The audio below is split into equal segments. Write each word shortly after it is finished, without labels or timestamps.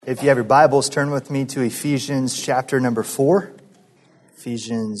If you have your Bibles, turn with me to Ephesians chapter number 4.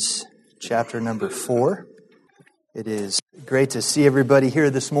 Ephesians chapter number 4. It is great to see everybody here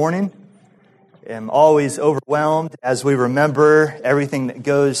this morning. I'm always overwhelmed as we remember everything that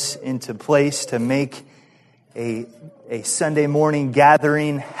goes into place to make a Sunday morning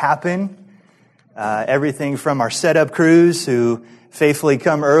gathering happen. Everything from our setup crews who faithfully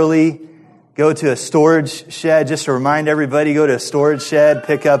come early, go to a storage shed, just to remind everybody, go to a storage shed,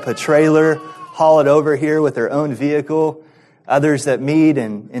 pick up a trailer, haul it over here with their own vehicle. Others that meet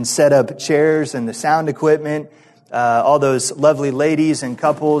and set up chairs and the sound equipment. All those lovely ladies and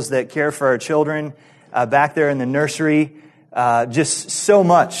couples that care for our children back there in the nursery. Just so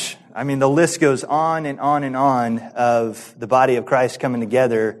much. I mean, the list goes on and on and on of the body of Christ coming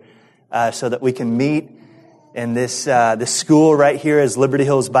together so that we can meet in this school right here as Liberty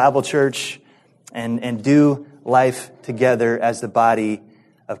Hills Bible Church and do life together as the body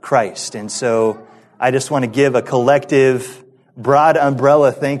of Christ. And so I just want to give a collective, broad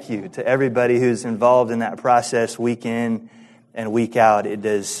umbrella thank you to everybody who's involved in that process week in and week out. It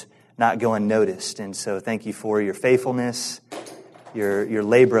does not go unnoticed. And so thank you for your faithfulness, your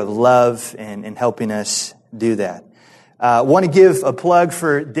labor of love in helping us do that. Want to give a plug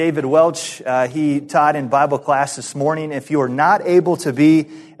for David Welch. He taught in Bible class this morning. If you are not able to be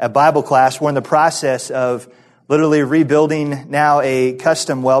at Bible class, we're in the process of literally rebuilding now a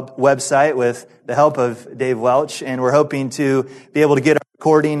custom website with the help of Dave Welch, and we're hoping to be able to get a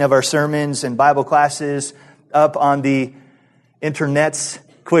recording of our sermons and Bible classes up on the internets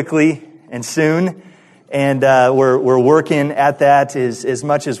quickly and soon. And we're working at that as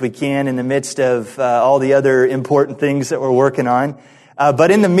much as we can in the midst of all the other important things that we're working on.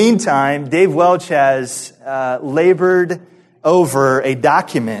 But in the meantime, Dave Welch has labored over a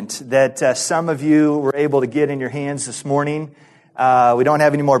document that some of you were able to get in your hands this morning. We don't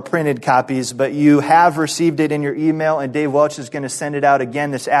have any more printed copies, but you have received it in your email, and Dave Welch is going to send it out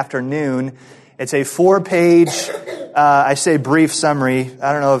again this afternoon. It's a 4-page, I say brief summary.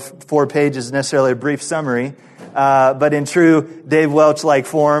 I don't know if 4 pages is necessarily a brief summary, but in true Dave Welch-like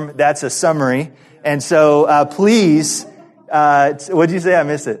form, that's a summary. And so please, what did you say? I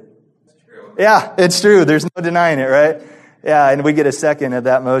missed it. It's true. Yeah, it's true. There's no denying it, right? Yeah, and we get a second of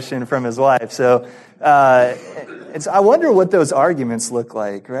that motion from his wife. So I wonder what those arguments look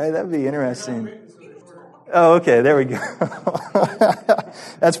like, right? That would be interesting. Oh, okay, there we go.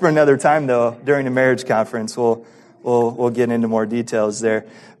 That's for another time, though. During the marriage conference, we'll get into more details there.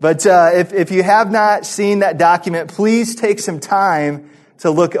 But if you have not seen that document, please take some time to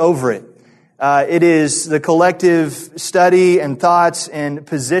look over it. It is the collective study and thoughts and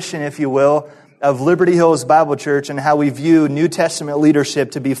position, if you will, of Liberty Hills Bible Church and how we view New Testament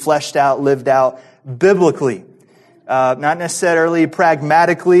leadership to be fleshed out, lived out biblically. Not necessarily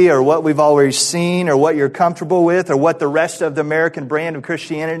pragmatically or what we've always seen or what you're comfortable with or what the rest of the American brand of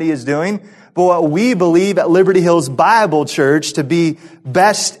Christianity is doing, but what we believe at Liberty Hills Bible Church to be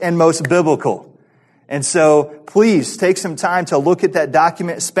best and most biblical. And so please take some time to look at that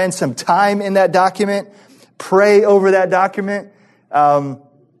document, spend some time in that document, pray over that document,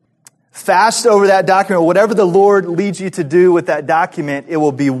 fast over that document. Whatever the Lord leads you to do with that document, it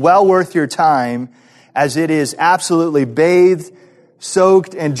will be well worth your time, as it is absolutely bathed,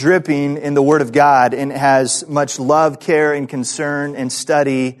 soaked, and dripping in the Word of God, and has much love, care, and concern and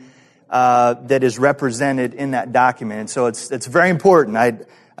study that is represented in that document. And so it's very important. I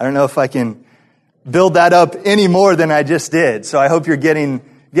don't know if I can build that up any more than I just did. So I hope you're getting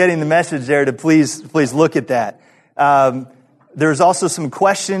the message there to please look at that. There's also some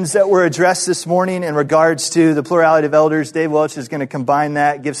questions that were addressed this morning in regards to the plurality of elders. Dave Welch is going to combine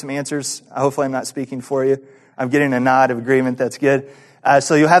that, give some answers. Hopefully I'm not speaking for you. I'm getting a nod of agreement. That's good.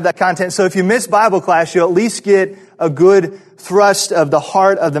 So you'll have that content. So if you miss Bible class, you'll at least get a good thrust of the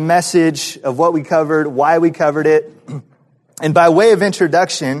heart of the message of what we covered, why we covered it. And by way of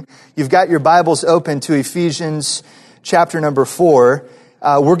introduction, you've got your Bibles open to Ephesians chapter number 4.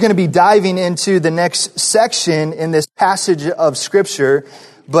 We're going to be diving into the next section in this passage of Scripture.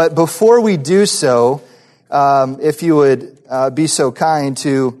 But before we do so, if you would be so kind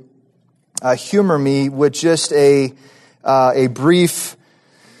to humor me with just a brief,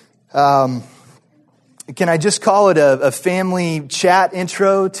 can I just call it a family chat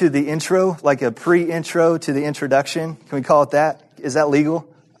intro to the intro, like a pre-intro to the introduction? Can we call it that? Is that legal?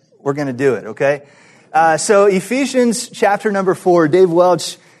 We're going to do it, okay? So Ephesians chapter number 4, Dave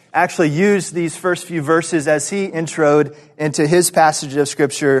Welch actually used these first few verses as he introed into his passage of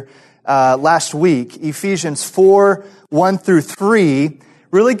Scripture last week. Ephesians 4, 1 through 3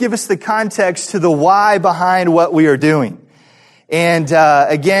 really give us the context to the why behind what we are doing. And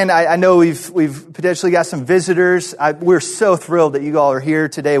again, I know we've potentially got some visitors. We're so thrilled that you all are here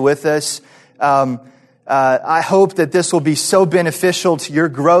today with us. I hope that this will be so beneficial to your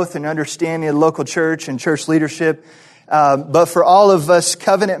growth and understanding of the local church and church leadership. But for all of us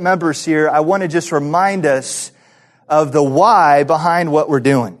covenant members here, I want to just remind us of the why behind what we're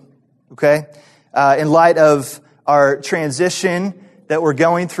doing. Okay? In light of our transition that we're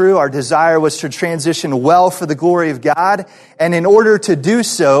going through, our desire was to transition well for the glory of God. And in order to do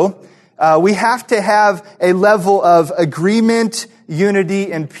so, we have to have a level of agreement,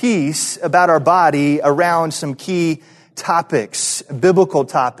 unity, and peace about our body around some key topics, biblical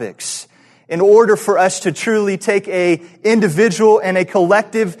topics. In order for us to truly take a individual and a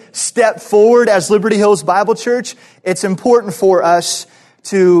collective step forward as Liberty Hills Bible Church, it's important for us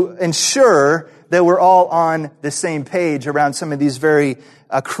to ensure that we're all on the same page around some of these very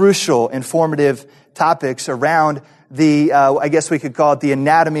crucial, informative topics around the, I guess we could call it the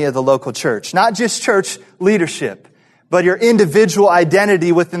anatomy of the local church. Not just church leadership, but your individual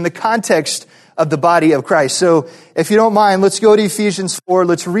identity within the context of the body of Christ. So if you don't mind, let's go to Ephesians 4.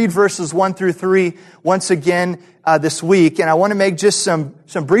 Let's read verses 1 through 3 once again this week. And I want to make just some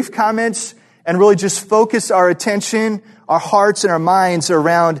brief comments and really just focus our attention, our hearts, and our minds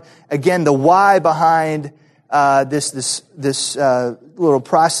around, again, the why behind this little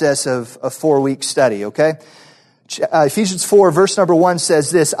process of a 4-week study, okay? Ephesians 4, verse number 1 says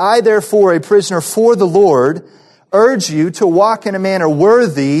this, I, therefore, a prisoner for the Lord, urge you to walk in a manner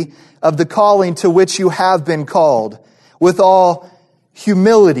worthy of the calling to which you have been called, with all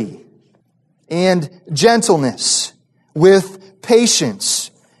humility and gentleness, with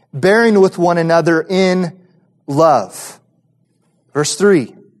patience, bearing with one another in love. Verse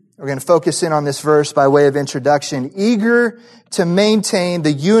 3, we're going to focus in on this verse by way of introduction. Eager to maintain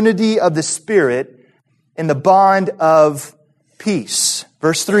the unity of the Spirit in the bond of peace.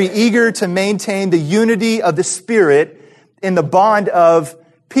 Verse 3, eager to maintain the unity of the Spirit in the bond of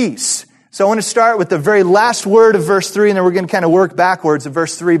peace. So I want to start with the very last word of verse 3, and then we're going to kind of work backwards of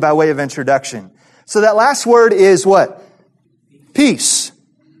verse 3 by way of introduction. So that last word is what? Peace.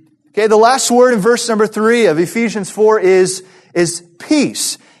 Okay, the last word in verse number 3 of Ephesians 4 is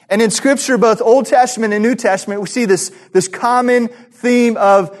peace. And in Scripture, both Old Testament and New Testament, we see this common theme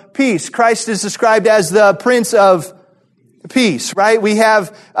of peace. Christ is described as the Prince of Peace, right? We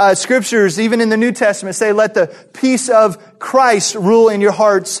have Scriptures, even in the New Testament, say, let the peace of Christ rule in your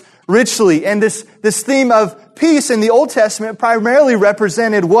hearts richly. And this theme of peace in the Old Testament primarily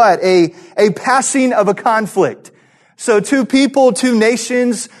represented what? A passing of a conflict. So two people, two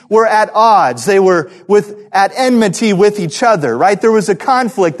nations were at odds. They were at enmity with each other, right? There was a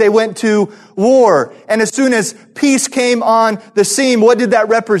conflict. They went to war. And as soon as peace came on the scene, what did that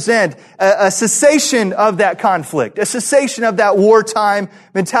represent? A cessation of that conflict, a cessation of that wartime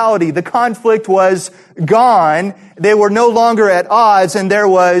mentality. The conflict was gone. They were no longer at odds, and there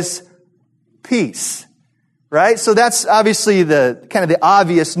was peace, right? So that's obviously the kind of the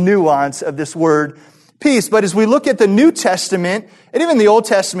obvious nuance of this word peace. But as we look at the New Testament, and even the Old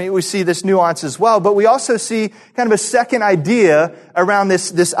Testament, we see this nuance as well. But we also see kind of a second idea around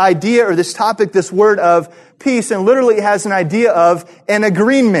this idea or this topic, this word of peace. And literally it has an idea of an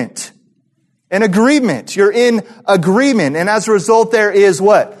agreement. An agreement. You're in agreement. And as a result, there is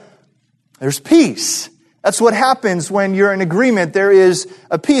what? There's peace. That's what happens when you're in agreement. There is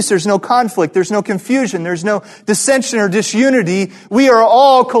a peace. There's no conflict. There's no confusion. There's no dissension or disunity. We are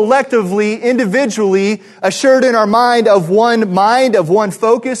all collectively, individually assured in our mind, of one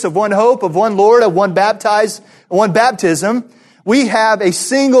focus, of one hope, of one Lord, of one baptism. We have a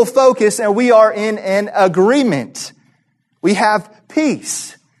single focus and we are in an agreement. We have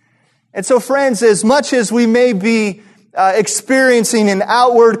peace. And so, friends, as much as we may be experiencing an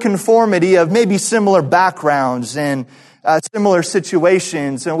outward conformity of maybe similar backgrounds and similar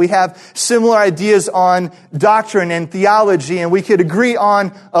situations, and we have similar ideas on doctrine and theology, and we could agree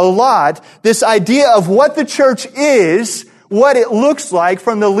on a lot. This idea of what the church is, what it looks like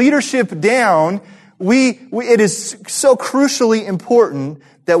from the leadership down, it is so crucially important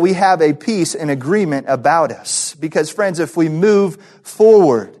that we have a peace and agreement about us. Because, friends, if we move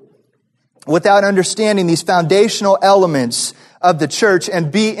forward without understanding these foundational elements of the church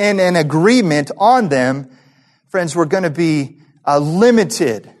and be in an agreement on them, friends, we're going to be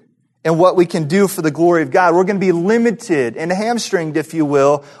limited in what we can do for the glory of God. We're going to be limited and hamstringed, if you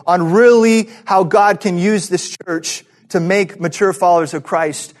will, on really how God can use this church to make mature followers of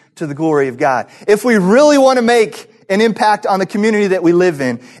Christ to the glory of God. If we really want to make an impact on the community that we live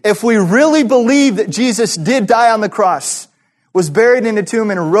in, if we really believe that Jesus did die on the cross, was buried in a tomb,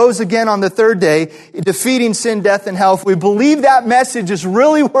 and rose again on the third day, defeating sin, death, and hell. If we believe that message is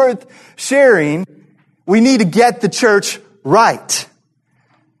really worth sharing, we need to get the church right.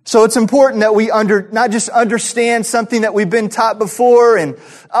 So it's important that we not just understand something that we've been taught before and,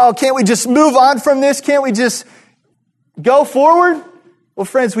 can't we just move on from this? Can't we just go forward? Well,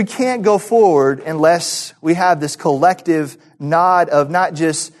 friends, we can't go forward unless we have this collective nod of not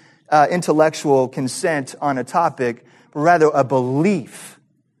just intellectual consent on a topic, but rather a belief,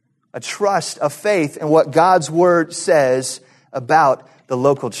 a trust, a faith in what God's Word says about the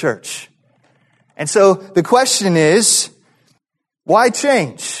local church. And so the question is, why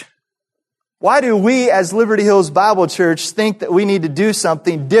change? Why do we as Liberty Hills Bible Church think that we need to do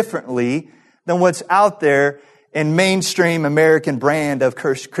something differently than what's out there in mainstream American brand of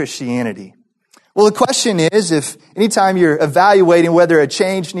Christianity? Well, the question is, if anytime you're evaluating whether a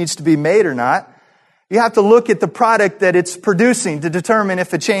change needs to be made or not, you have to look at the product that it's producing to determine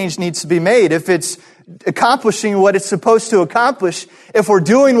if a change needs to be made, if it's accomplishing what it's supposed to accomplish, if we're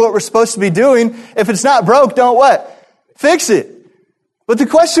doing what we're supposed to be doing. If it's not broke, don't what? Fix it. But the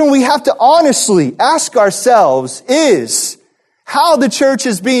question we have to honestly ask ourselves is how the church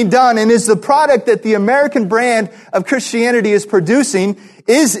is being done, and is the product that the American brand of Christianity is producing,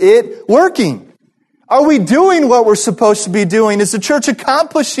 is it working? Are we doing what we're supposed to be doing? Is the church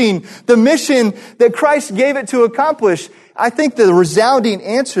accomplishing the mission that Christ gave it to accomplish? I think the resounding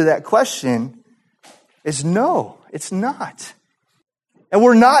answer to that question is no, it's not. And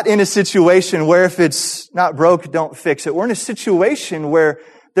we're not in a situation where if it's not broke, don't fix it. We're in a situation where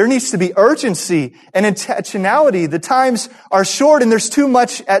there needs to be urgency and intentionality. The times are short and there's too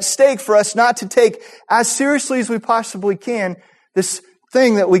much at stake for us not to take as seriously as we possibly can this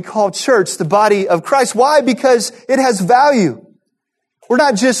thing that we call church, the body of Christ. Why? Because it has value. We're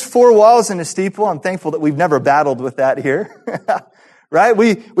not just four walls and a steeple. I'm thankful that we've never battled with that here. Right?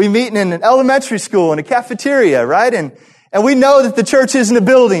 We meet in an elementary school, in a cafeteria, right? And we know that the church isn't a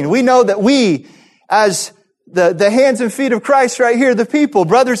building. We know that we, as the hands and feet of Christ right here, the people,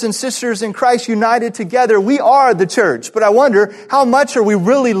 brothers and sisters in Christ united together, we are the church. But I wonder, how much are we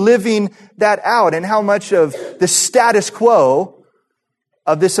really living that out? And how much of the status quo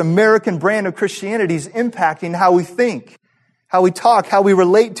of this American brand of Christianity is impacting how we think, how we talk, how we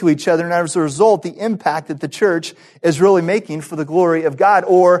relate to each other, and as a result, the impact that the church is really making for the glory of God,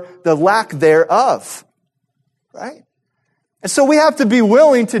 or the lack thereof. Right? And so we have to be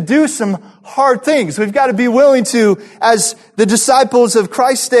willing to do some hard things. We've got to be willing to, as the disciples of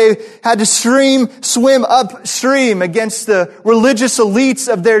Christ's day had to swim upstream against the religious elites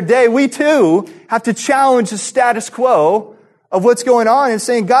of their day, we too have to challenge the status quo of what's going on and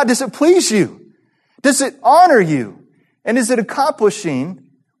saying, God, does it please you? Does it honor you? And is it accomplishing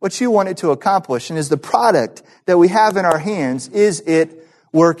what you want it to accomplish? And is the product that we have in our hands, is it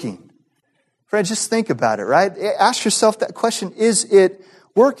working? Friends, just think about it, right? Ask yourself that question, is it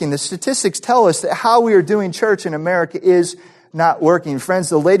working? The statistics tell us that how we are doing church in America is not working. Friends,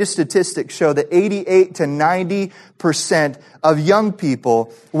 the latest statistics show that 88 to 90% of young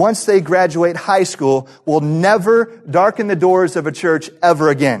people, once they graduate high school, will never darken the doors of a church ever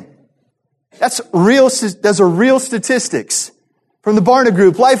again. Those are real statistics. From the Barna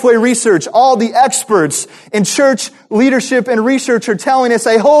Group, Lifeway Research, all the experts in church leadership and research are telling us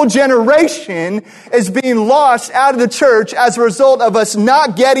a whole generation is being lost out of the church as a result of us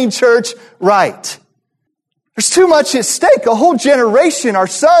not getting church right. There's too much at stake. A whole generation, our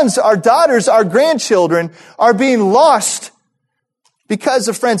sons, our daughters, our grandchildren are being lost because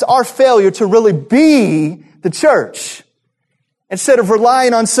of, friends, our failure to really be the church. Instead of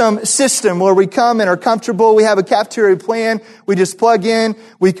relying on some system where we come and are comfortable, we have a cafeteria plan, we just plug in,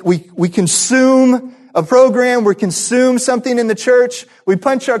 we consume a program, we consume something in the church, we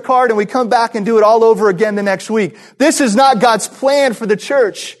punch our card and we come back and do it all over again the next week. This is not God's plan for the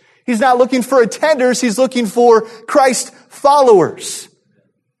church. He's not looking for attenders, He's looking for Christ followers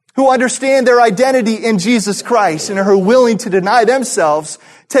who understand their identity in Jesus Christ and are willing to deny themselves,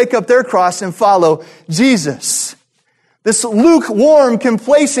 take up their cross and follow Jesus. This lukewarm,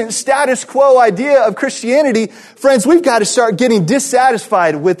 complacent, status quo idea of Christianity, friends, we've got to start getting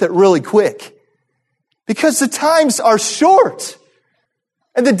dissatisfied with it really quick. Because the times are short.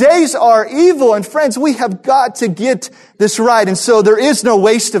 And the days are evil. And friends, we have got to get this right. And so there is no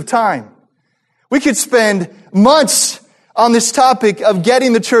waste of time. We could spend months on this topic of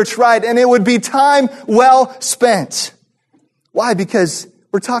getting the church right, and it would be time well spent. Why? Because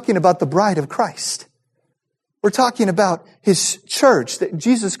we're talking about the bride of Christ. We're talking about His church, that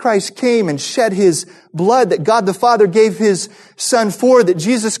Jesus Christ came and shed His blood, that God the Father gave His Son for, that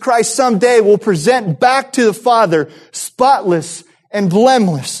Jesus Christ someday will present back to the Father spotless and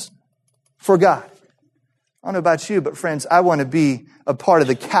blameless for God. I don't know about you, but friends, I want to be a part of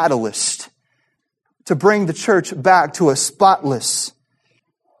the catalyst to bring the church back to a spotless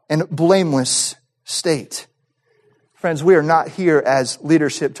and blameless state. Friends, we are not here as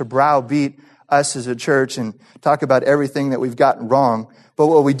leadership to browbeat us as a church and talk about everything that we've gotten wrong. But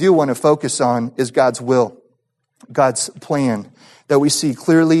what we do want to focus on is God's will, God's plan that we see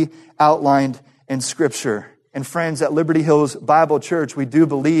clearly outlined in Scripture. And friends, at Liberty Hills Bible Church, we do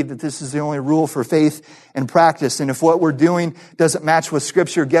believe that this is the only rule for faith and practice. And if what we're doing doesn't match with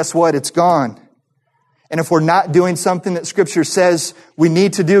Scripture, guess what? It's gone. And if we're not doing something that Scripture says we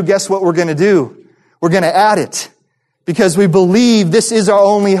need to do, guess what we're going to do? We're going to add it. Because we believe this is our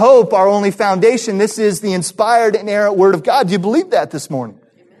only hope, our only foundation. This is the inspired and inerrant Word of God. Do you believe that this morning?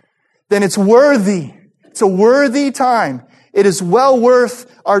 Then it's worthy. It's a worthy time. It is well worth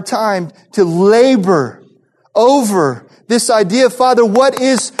our time to labor over this idea. Father, what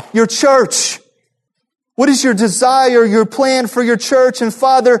is your church? What is your desire, your plan for your church? And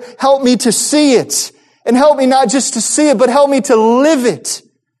Father, help me to see it. And help me not just to see it, but help me to live it.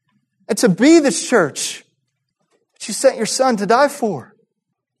 And to be this church that you sent your Son to die for.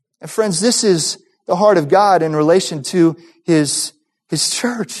 And friends, this is the heart of God in relation to His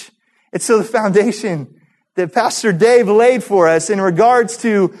church. It's so the foundation that Pastor Dave laid for us in regards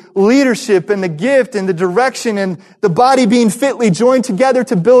to leadership and the gift and the direction and the body being fitly joined together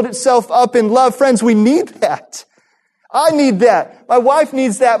to build itself up in love. Friends, we need that. I need that. My wife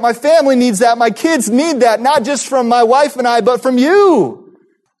needs that. My family needs that. My kids need that. Not just from my wife and I, but from you.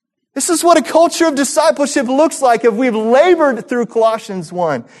 This is what a culture of discipleship looks like if we've labored through Colossians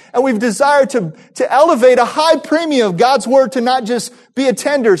 1 and we've desired to elevate a high premium of God's Word, to not just be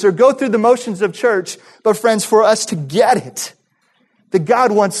attenders or go through the motions of church, but friends, for us to get it. That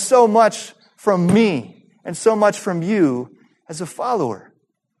God wants so much from me and so much from you as a follower.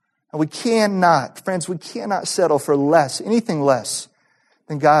 And we cannot settle for anything less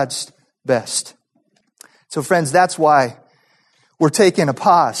than God's best. So friends, that's why we're taking a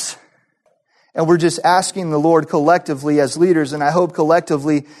pause. And we're just asking the Lord collectively as leaders, and I hope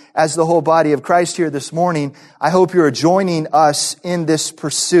collectively as the whole body of Christ here this morning, I hope you're joining us in this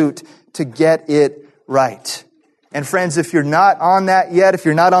pursuit to get it right. And friends, if you're not on that yet, if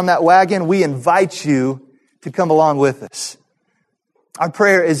you're not on that wagon, we invite you to come along with us. Our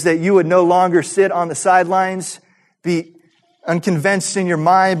prayer is that you would no longer sit on the sidelines, be unconvinced in your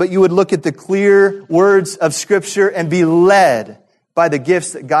mind, but you would look at the clear words of Scripture and be led by the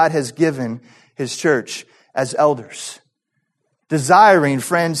gifts that God has given His church as elders. Desiring,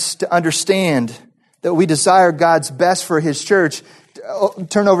 friends, to understand that we desire God's best for His church.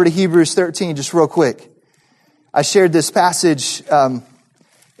 Turn over to Hebrews 13 just real quick. I shared this passage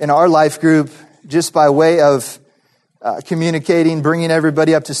in our life group just by way of communicating, bringing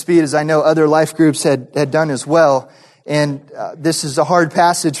everybody up to speed, as I know other life groups had done as well. And this is a hard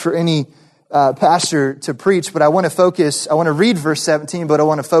passage for any pastor to preach, but I want to read verse 17, but I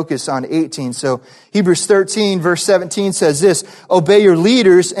want to focus on 18. So Hebrews 13, verse 17 says this: obey your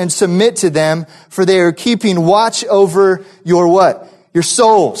leaders and submit to them, for they are keeping watch over your what? Your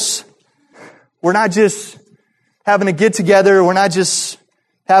souls. We're not just having a get together. We're not just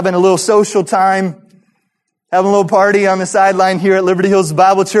having a little social time, having a little party on the sideline here at Liberty Hills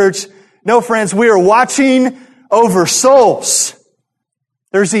Bible Church. No, friends, we are watching over souls.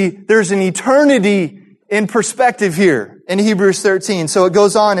 There's an eternity in perspective here in Hebrews 13. So it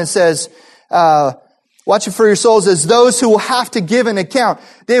goes on and says, watch it for your souls as those who will have to give an account.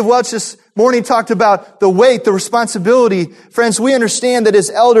 Dave Welch this morning talked about the weight, the responsibility. Friends, we understand that as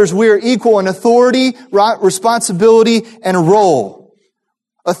elders, we are equal in authority, responsibility, and role.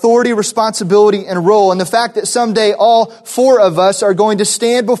 Authority, responsibility, and role. And the fact that someday all four of us are going to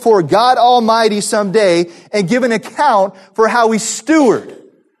stand before God Almighty someday and give an account for how we steward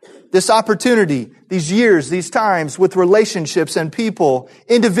this opportunity, these years, these times with relationships and people,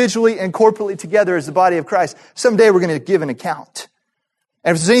 individually and corporately together as the body of Christ. Someday we're going to give an account.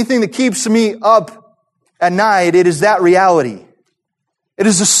 And if there's anything that keeps me up at night, it is that reality. It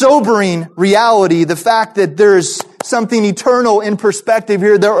is a sobering reality, the fact that there is something eternal in perspective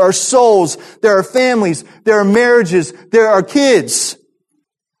here. There are souls, there are families, there are marriages, there are kids.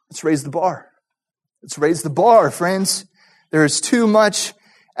 Let's raise the bar. Let's raise the bar, friends. There is too much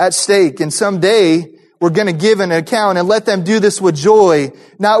at stake, and someday we're going to give an account, and let them do this with joy,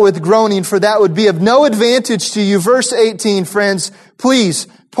 not with groaning, for that would be of no advantage to you. Verse 18, friends, please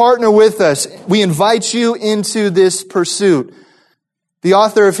partner with us. We invite you into this pursuit. The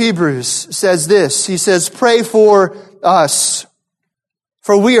author of Hebrews says this. He says, pray for us,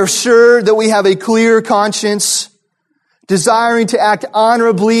 for we are sure that we have a clear conscience, desiring to act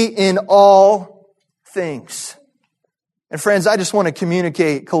honorably in all things. And friends, I just want to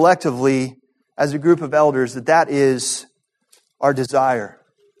communicate collectively as a group of elders that is our desire.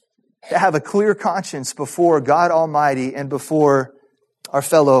 To have a clear conscience before God Almighty and before our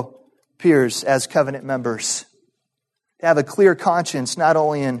fellow peers as covenant members. To have a clear conscience not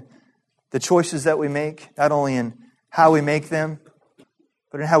only in the choices that we make, not only in how we make them,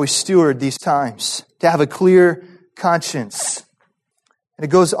 but in how we steward these times. To have a clear conscience. And it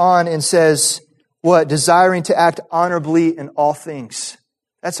goes on and says, what? Desiring to act honorably in all things.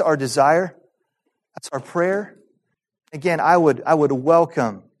 That's our desire. That's our prayer. Again, I would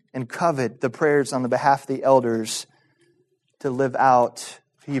welcome and covet the prayers on the behalf of the elders to live out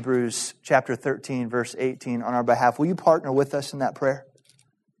Hebrews chapter 13, verse 18 on our behalf. Will you partner with us in that prayer?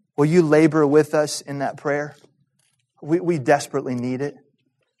 Will you labor with us in that prayer? We desperately need it.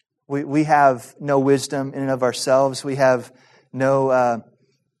 We have no wisdom in and of ourselves. We have no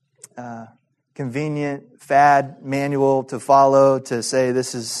convenient fad manual to follow to say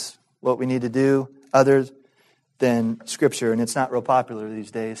this is what we need to do other than Scripture. And it's not real popular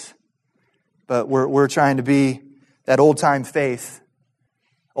these days. But we're trying to be that old-time faith,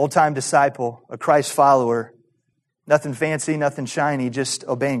 old-time disciple, a Christ follower. Nothing fancy, nothing shiny, just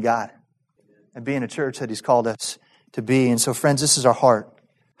obeying God and being a church that He's called us to be. And so, friends, this is our heart.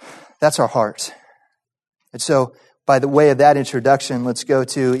 That's our heart. And so, by the way of that introduction, let's go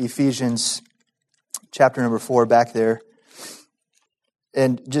to Ephesians chapter number 4 back there.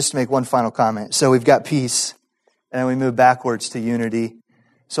 And just to make one final comment. So we've got peace, and then we move backwards to unity.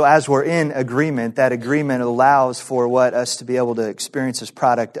 So as we're in agreement, that agreement allows for us to be able to experience this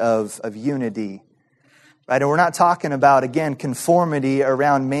product of unity. Right? And we're not talking about, again, conformity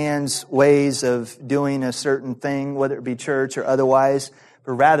around man's ways of doing a certain thing, whether it be church or otherwise,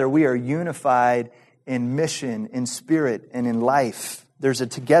 but rather we are unified in mission, in spirit, and in life. There's a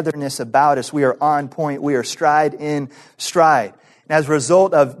togetherness about us. We are on point. We are stride in stride. And as a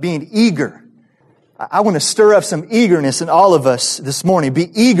result of being eager, I want to stir up some eagerness in all of us this morning. Be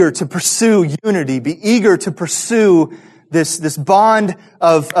eager to pursue unity. Be eager to pursue this bond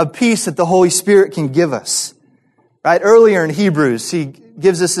of peace that the Holy Spirit can give us. Right? Earlier in Hebrews, he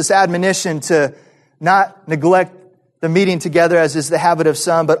gives us this admonition to not neglect the meeting together as is the habit of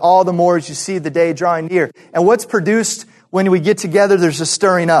some, but all the more as you see the day drawing near. And what's produced when we get together, there's a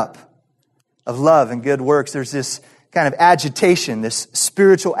stirring up of love and good works. There's this kind of agitation, this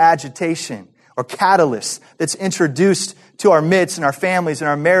spiritual agitation or catalyst that's introduced to our midst and our families and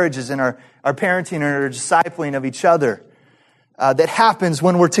our marriages and our parenting and our discipling of each other that happens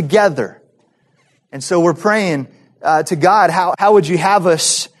when we're together. And so we're praying to God, how would you have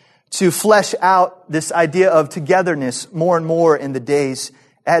us to flesh out this idea of togetherness more and more in the days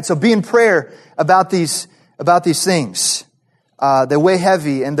ahead? So be in prayer about these things. They weigh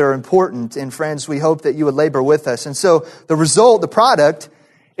heavy and they're important. And friends, we hope that you would labor with us. And so the result, the product,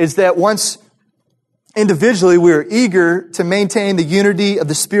 is that once individually we are eager to maintain the unity of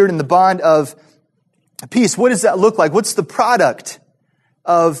the Spirit and the bond of peace. What does that look like? What's the product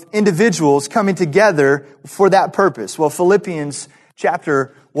of individuals coming together for that purpose? Well, Philippians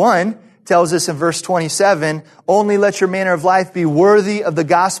chapter 1 tells us in verse 27, only let your manner of life be worthy of the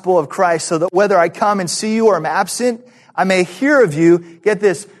gospel of Christ, so that whether I come and see you or am absent, I may hear of you, get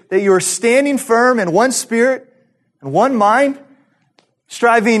this, that you are standing firm in one spirit and one mind,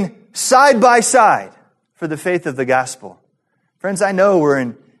 striving side by side for the faith of the gospel. Friends, I know we're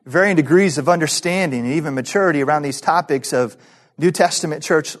in varying degrees of understanding and even maturity around these topics of New Testament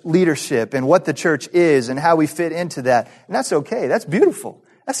church leadership and what the church is and how we fit into that. And that's okay. That's beautiful.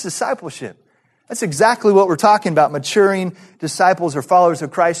 That's discipleship. That's exactly what we're talking about, maturing disciples or followers of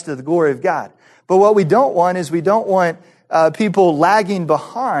Christ to the glory of God. But what we don't want is people lagging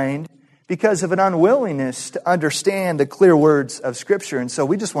behind because of an unwillingness to understand the clear words of Scripture. And so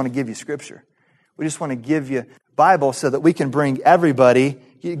we just want to give you Scripture. We just want to give you Bible so that we can bring everybody,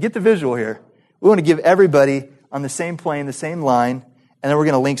 get the visual here. We want to give everybody on the same plane, the same line, and then we're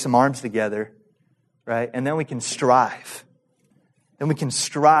going to link some arms together, right? And then we can strive. Then we can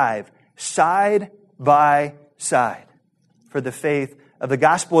strive side by side for the faith of the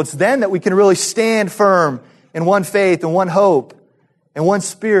gospel. It's then that we can really stand firm in one faith and one hope and one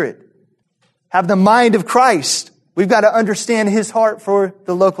spirit. Have the mind of Christ. We've got to understand His heart for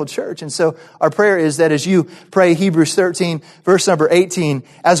the local church. And so our prayer is that as you pray Hebrews 13, verse number 18,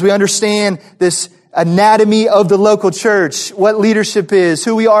 as we understand this anatomy of the local church, what leadership is,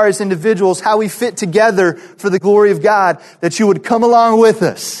 who we are as individuals, how we fit together for the glory of God, that you would come along with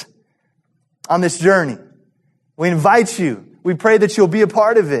us on this journey. We invite you. We pray that you'll be a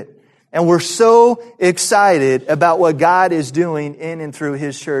part of it. And we're so excited about what God is doing in and through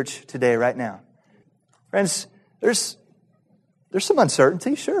His church today, right now. Friends, there's some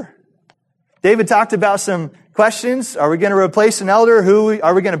uncertainty, sure. David talked about some questions. Are we going to replace an elder?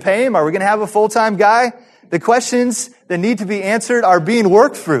 Are we going to pay him? Are we going to have a full-time guy? The questions that need to be answered are being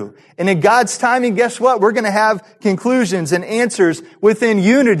worked through. And in God's timing, guess what? We're going to have conclusions and answers within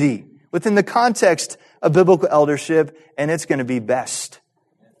unity, within the context of biblical eldership, and it's going to be best.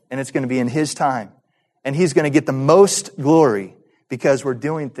 And it's going to be in His time. And He's going to get the most glory because we're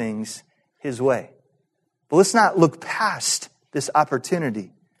doing things His way. But let's not look past this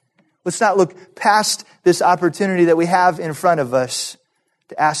opportunity. Let's not look past this opportunity that we have in front of us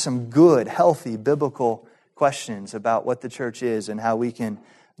to ask some good, healthy, biblical questions about what the church is and how we can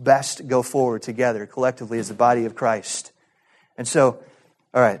best go forward together collectively as the body of Christ. And so,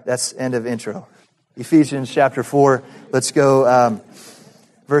 all right, that's end of intro. Ephesians chapter 4. Let's go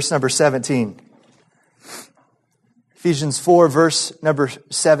verse number 17. Ephesians 4, verse number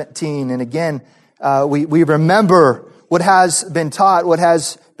 17. And again, we remember what has been taught, what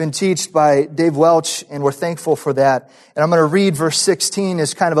has been taught by Dave Welch, and we're thankful for that. And I'm going to read verse 16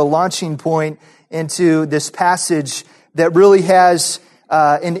 as kind of a launching point into this passage that really has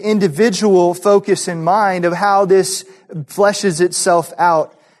an individual focus in mind of how this fleshes itself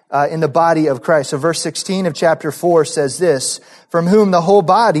out in the body of Christ. So verse 16 of chapter 4 says this, from whom the whole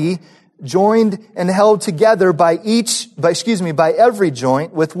body, joined and held together by every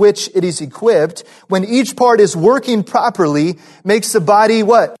joint with which it is equipped, when each part is working properly, makes the body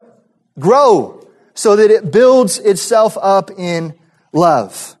what? Grow, so that it builds itself up in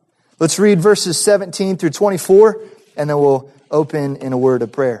love. Let's read verses 17 through 24, and then we'll open in a word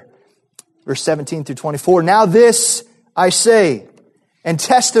of prayer. Verse 17 through 24. Now this I say, and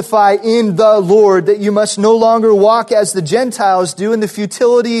testify in the Lord, that you must no longer walk as the Gentiles do in the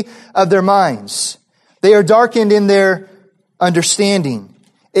futility of their minds. They are darkened in their understanding,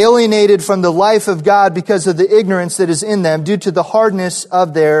 alienated from the life of God because of the ignorance that is in them due to the hardness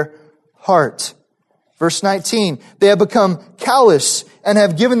of their heart. Verse 19, they have become callous and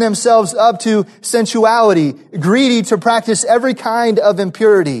have given themselves up to sensuality, greedy to practice every kind of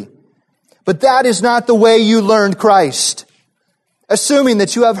impurity. But that is not the way you learned Christ, assuming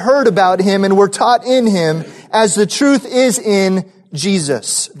that you have heard about Him and were taught in Him, as the truth is in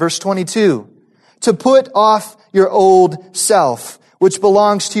Jesus. Verse 22, to put off your old self, which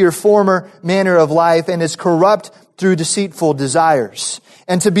belongs to your former manner of life and is corrupt through deceitful desires,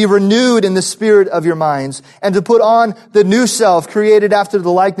 and to be renewed in the spirit of your minds, and to put on the new self, created after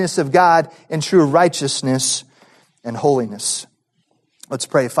the likeness of God in true righteousness and holiness. Let's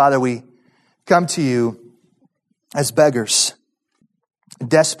pray. Father, we come to you as beggars,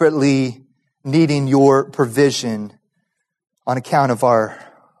 desperately needing your provision on account of our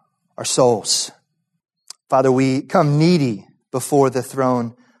souls. Father, we come needy before the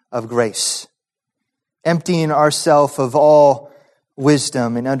throne of grace, emptying ourselves of all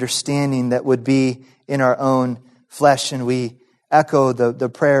wisdom and understanding that would be in our own flesh. And we echo the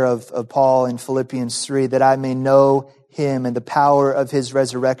prayer of Paul in Philippians 3, that I may know Him and the power of His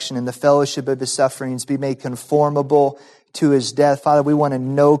resurrection and the fellowship of His sufferings, be made conformable to His death. Father, we want to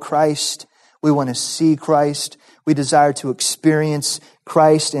know Christ. We want to see Christ. We desire to experience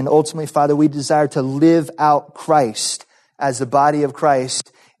Christ. And ultimately, Father, we desire to live out Christ as the body of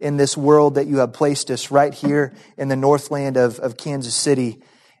Christ in this world that you have placed us right here in the Northland of Kansas City.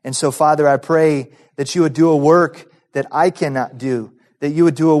 And so, Father, I pray that you would do a work that I cannot do, that you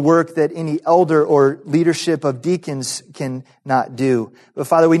would do a work that any elder or leadership of deacons cannot do. But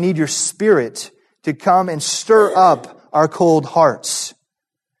Father, we need your Spirit to come and stir up our cold hearts.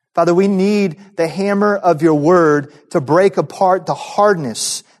 Father, we need the hammer of your word to break apart the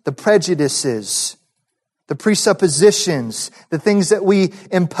hardness, the prejudices, the presuppositions, the things that we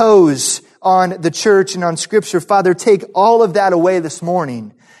impose on the church and on Scripture. Father, take all of that away this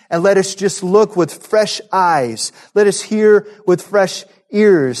morning and let us just look with fresh eyes. Let us hear with fresh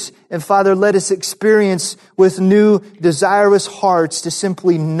ears. And Father, let us experience with new, desirous hearts to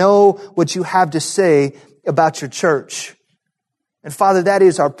simply know what you have to say about your church. And Father, that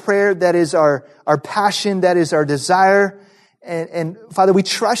is our prayer, that is our passion, that is our desire. And Father, we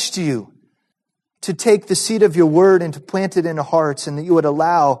trust you to take the seed of your word and to plant it in our hearts, and that you would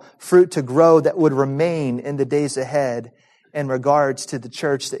allow fruit to grow that would remain in the days ahead in regards to the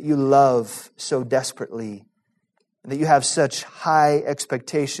church that you love so desperately. and that you have such high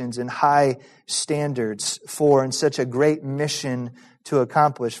expectations and high standards for, and such a great mission to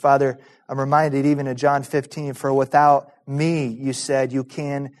accomplish. Father, I'm reminded even of John 15, for without me, you said, you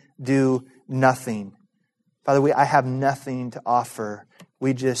can do nothing. Father, I have nothing to offer.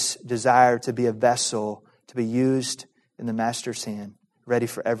 We just desire to be a vessel to be used in the Master's hand, ready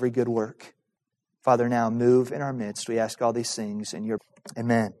for every good work. Father, now move in our midst. We ask all these things in your...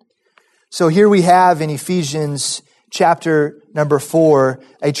 Amen. So here we have in Ephesians chapter number 4,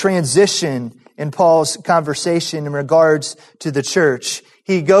 a transition in Paul's conversation in regards to the church.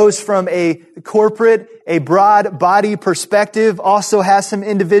 He goes from a corporate, a broad body perspective, also has some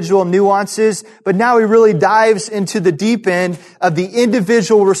individual nuances, but now he really dives into the deep end of the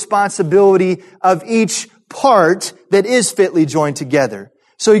individual responsibility of each part that is fitly joined together.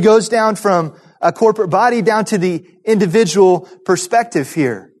 So he goes down from a corporate body down to the individual perspective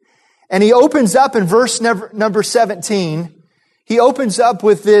here. And he opens up in verse number 17, he opens up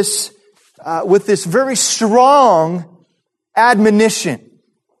with this very strong admonition.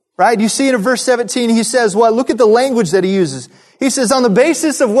 Right? You see it in verse 17, he says, what? Look at the language that he uses. He says, on the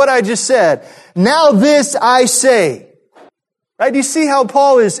basis of what I just said, now this I say. Right? Do you see how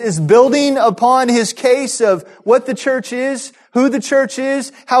Paul is building upon his case of what the church is, who the church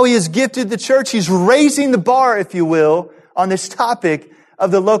is, how he has gifted the church? He's raising the bar, if you will, on this topic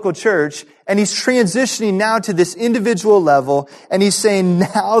of the local church. And he's transitioning now to this individual level. And he's saying,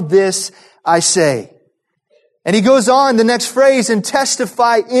 now this I say. And he goes on, the next phrase, and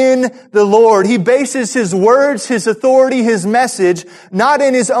testify in the Lord. He bases his words, his authority, his message, not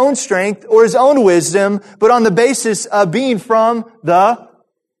in his own strength or his own wisdom, but on the basis of being from the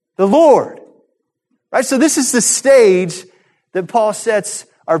Lord. Right? So this is the stage that Paul sets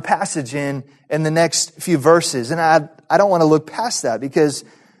our passage in the next few verses. And I don't want to look past that, because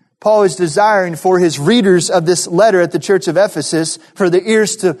Paul is desiring for his readers of this letter at the church of Ephesus for their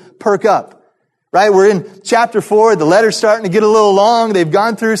ears to perk up. Right? We're in chapter 4. The letter's starting to get a little long. They've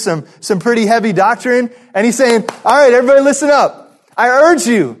gone through some pretty heavy doctrine. And he's saying, all right, everybody listen up. I urge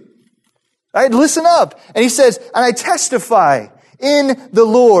you. Right? Listen up. And he says, and I testify in the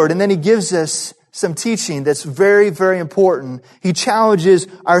Lord. And then he gives us some teaching that's very, very important. He challenges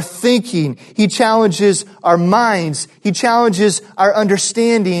our thinking. He challenges our minds. He challenges our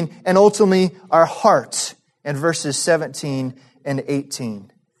understanding and ultimately our hearts in verses 17 and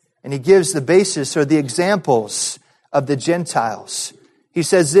 18. And he gives the basis or the examples of the Gentiles. He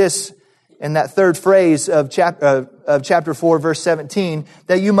says this in that third phrase of chapter 4, verse 17,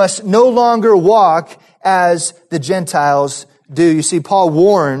 that you must no longer walk as the Gentiles do. You see, Paul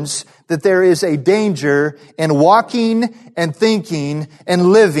warns that there is a danger in walking and thinking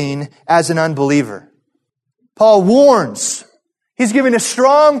and living as an unbeliever. Paul warns. He's giving a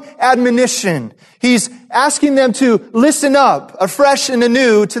strong admonition. He's asking them to listen up afresh and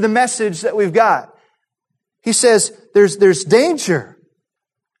anew to the message that we've got. He says there's danger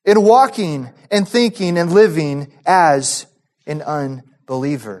in walking and thinking and living as an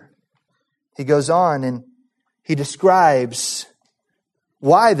unbeliever. He goes on and he describes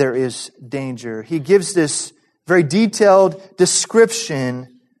why there is danger. He gives this very detailed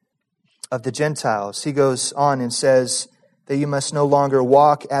description of the Gentiles. He goes on and says that you must no longer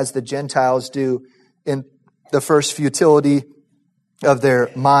walk as the Gentiles do in the first futility of their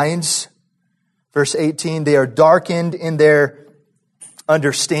minds. Verse 18, they are darkened in their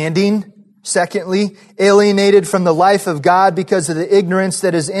understanding. Secondly, alienated from the life of God because of the ignorance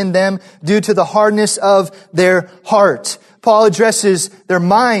that is in them due to the hardness of their heart. Paul addresses their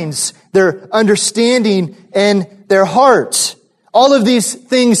minds, their understanding, and their hearts. All of these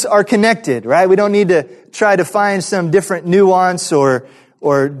things are connected, right? We don't need to try to find some different nuance or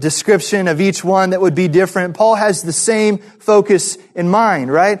description of each one that would be different. Paul has the same focus in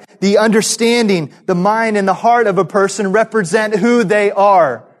mind, right? The understanding, the mind, and the heart of a person represent who they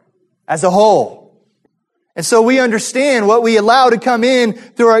are as a whole. And so we understand what we allow to come in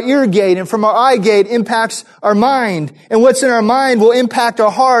through our ear gate and from our eye gate impacts our mind. And what's in our mind will impact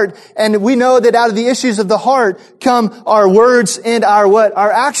our heart. And we know that out of the issues of the heart come our words and our what?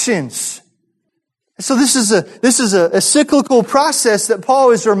 Our actions. So this is a cyclical process that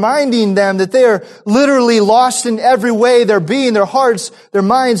Paul is reminding them that they are literally lost in every way. Their being, their hearts, their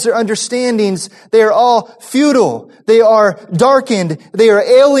minds, their understandings, they are all futile. They are darkened. They are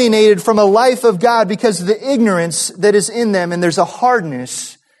alienated from a life of God because of the ignorance that is in them. And there's a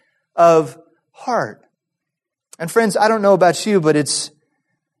hardness of heart. And friends, I don't know about you, but it's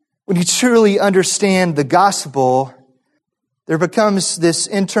when you truly understand the gospel, there becomes this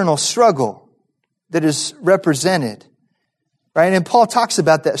internal struggle that is represented. Right? And Paul talks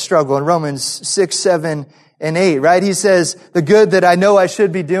about that struggle in Romans 6, 7, and 8, right? He says, the good that I know I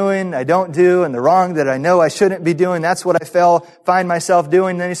should be doing, I don't do, and the wrong that I know I shouldn't be doing, that's what I find myself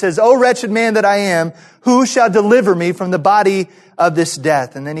doing. And then he says, "O wretched man that I am, who shall deliver me from the body of this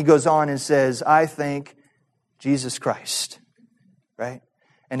death?" And then he goes on and says, "I thank Jesus Christ." Right?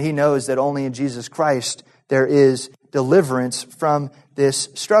 And he knows that only in Jesus Christ there is deliverance from this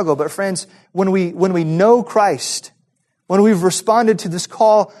struggle. But friends, when we know Christ, when we've responded to this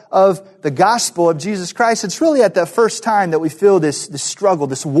call of the gospel of Jesus Christ, it's really at that first time that we feel this struggle,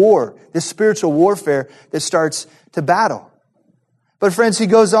 this war, this spiritual warfare that starts to battle. But friends, he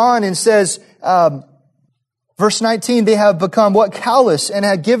goes on and says, verse 19, "They have become what? Callous, and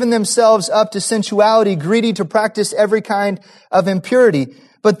have given themselves up to sensuality, greedy to practice every kind of impurity.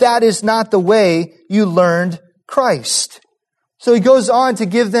 But that is not the way you learned Christ." So he goes on to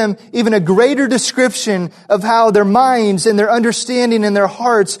give them even a greater description of how their minds and their understanding and their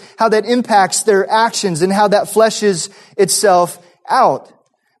hearts, how that impacts their actions and how that fleshes itself out.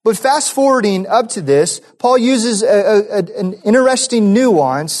 But fast forwarding up to this, Paul uses an interesting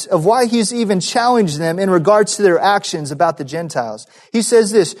nuance of why he's even challenged them in regards to their actions about the Gentiles. He says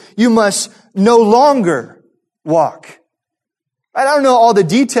this, "You must no longer walk." I don't know all the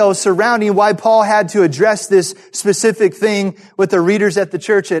details surrounding why Paul had to address this specific thing with the readers at the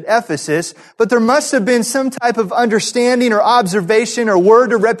church at Ephesus, but there must have been some type of understanding or observation or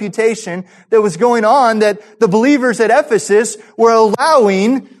word or reputation that was going on that the believers at Ephesus were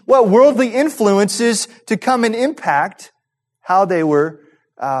allowing what worldly influences to come and impact how they were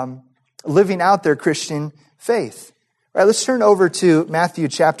living out their Christian faith. All right, let's turn over to Matthew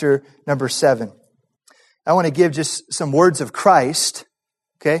chapter number 7. I want to give just some words of Christ,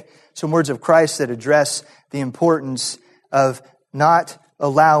 okay? Some words of Christ that address the importance of not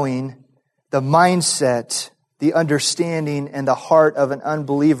allowing the mindset, the understanding, and the heart of an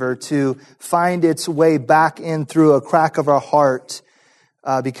unbeliever to find its way back in through a crack of our heart,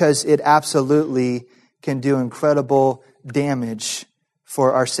 because it absolutely can do incredible damage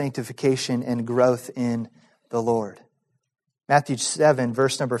for our sanctification and growth in the Lord. Matthew 7,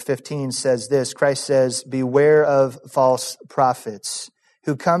 verse number 15 says this. Christ says, "Beware of false prophets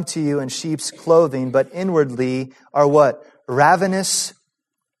who come to you in sheep's clothing, but inwardly are what? Ravenous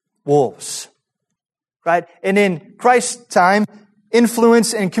wolves." Right? And in Christ's time,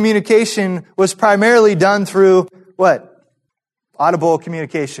 influence and communication was primarily done through what? Audible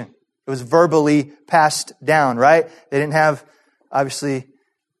communication. It was verbally passed down, right? They didn't have, obviously,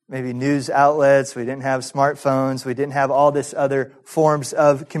 maybe news outlets. We didn't have smartphones. We didn't have all this other forms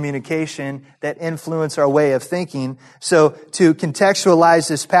of communication that influence our way of thinking. So to contextualize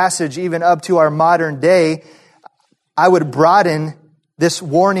this passage even up to our modern day, I would broaden this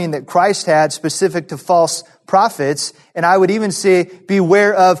warning that Christ had specific to false prophets, and I would even say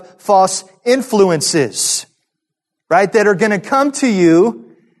beware of false influences, right, that are going to come to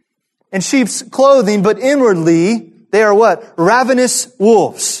you in sheep's clothing, but inwardly they are what? Ravenous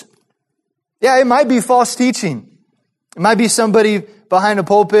wolves. Yeah, it might be false teaching. It might be somebody behind a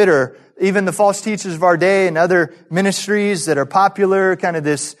pulpit, or even the false teachers of our day and other ministries that are popular, kind of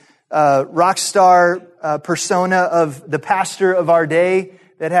this rock star persona of the pastor of our day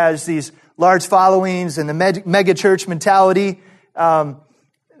that has these large followings and the mega church mentality. There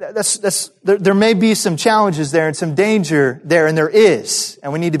may be some challenges there and some danger there, and there is,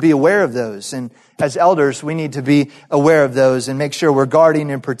 and we need to be aware of those. And as elders, we need to be aware of those and make sure we're guarding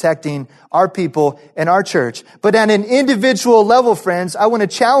and protecting our people and our church. But at an individual level, friends, I want to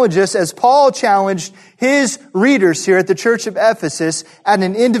challenge us, as Paul challenged his readers here at the church of Ephesus, at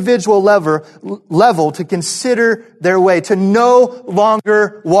an individual level to consider their way, to no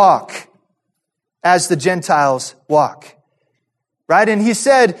longer walk as the Gentiles walk. Right? And he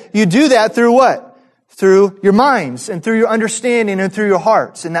said, you do that through what? Through your minds and through your understanding and through your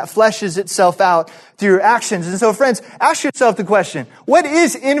hearts. And that fleshes itself out through your actions. And so, friends, ask yourself the question, what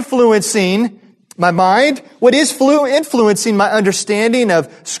is influencing my mind? What is influencing my understanding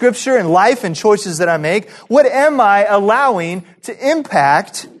of Scripture and life and choices that I make? What am I allowing to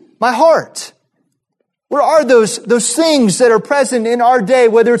impact my heart? Where are those things that are present in our day,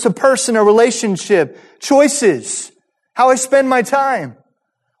 whether it's a person, a relationship, choices, how I spend my time?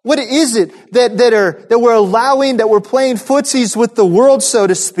 What is it that we're allowing, that we're playing footsies with the world, so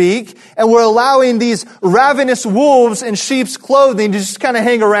to speak, and we're allowing these ravenous wolves in sheep's clothing to just kind of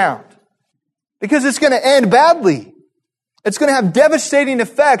hang around? Because it's going to end badly. It's going to have devastating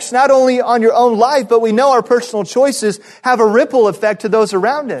effects, not only on your own life, but we know our personal choices have a ripple effect to those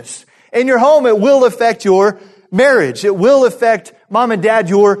around us. In your home, it will affect your marriage. It will affect mom and dad,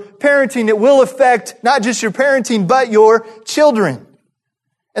 your parenting. It will affect not just your parenting, but your children.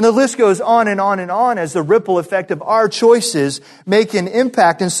 And the list goes on and on and on as the ripple effect of our choices make an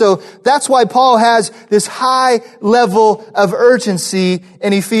impact. And so that's why Paul has this high level of urgency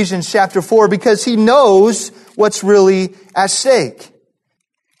in Ephesians chapter 4, because he knows what's really at stake.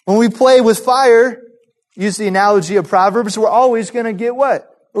 When we play with fire, use the analogy of Proverbs, we're always going to get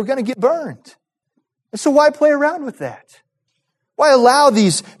what? We're going to get burned. And so why play around with that? Why allow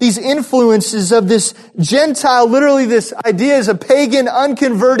these influences of this Gentile, literally this idea is a pagan,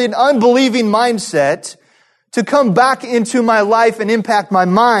 unconverted, unbelieving mindset to come back into my life and impact my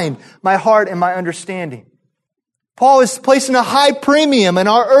mind, my heart, and my understanding? Paul is placing a high premium in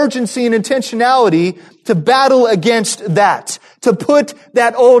our urgency and intentionality to battle against that, to put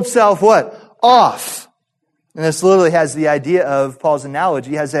that old self, what? Off. And this literally has the idea of, Paul's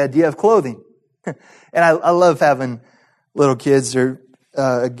analogy, has the idea of clothing. And I love having little kids. Are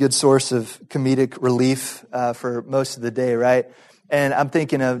a good source of comedic relief for most of the day, right? And I'm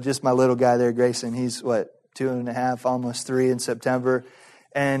thinking of just my little guy there, Grayson. He's, 2.5, almost 3 in September.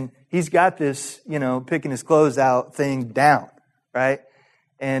 And he's got this, picking his clothes out thing down, right?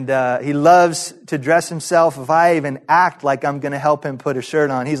 And he loves to dress himself. If I even act like I'm going to help him put a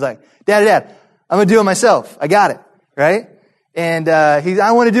shirt on, he's like, Dad, I'm going to do it myself. I got it, right? And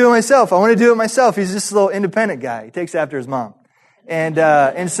I want to do it myself. He's just a little independent guy. He takes after his mom.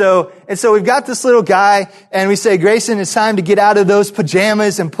 And so we've got this little guy, and we say, Grayson, it's time to get out of those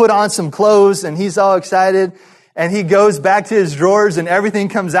pajamas and put on some clothes. And he's all excited. And he goes back to his drawers, and everything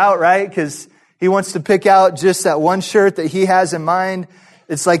comes out, right? Because he wants to pick out just that one shirt that he has in mind.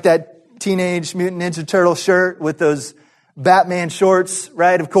 It's like that Teenage Mutant Ninja Turtle shirt with those Batman shorts,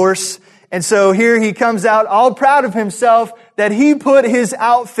 right? Of course. And so here he comes out all proud of himself that he put his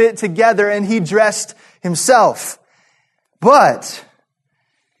outfit together and he dressed himself. But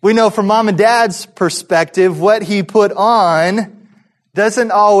we know from mom and dad's perspective, what he put on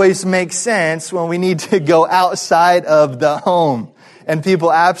doesn't always make sense when we need to go outside of the home. And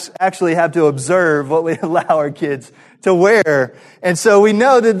people actually have to observe what we allow our kids to wear. And so we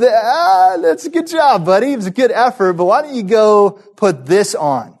know that that's a good job, buddy. It's a good effort, but why don't you go put this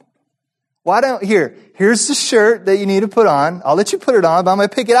on? Here's the shirt that you need to put on. I'll let you put it on, but I'm going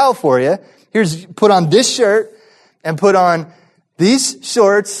to pick it out for you. Put on this shirt and put on these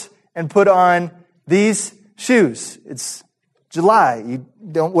shorts and put on these shoes. It's July. You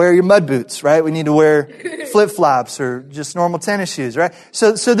don't wear your mud boots, right? We need to wear flip-flops or just normal tennis shoes, right?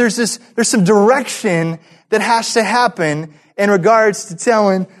 So there's some direction that has to happen in regards to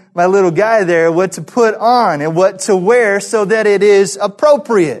telling my little guy there what to put on and what to wear so that it is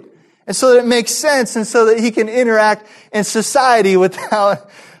appropriate. And so that it makes sense and so that he can interact in society without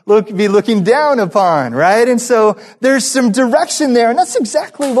be looking down upon, right? And so there's some direction there. And that's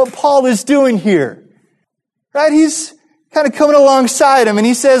exactly what Paul is doing here, right? He's kind of coming alongside him and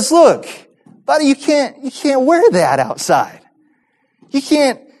he says, look, buddy, you can't wear that outside. You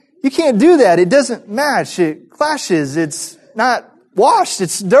can't do that. It doesn't match. It clashes. It's not washed.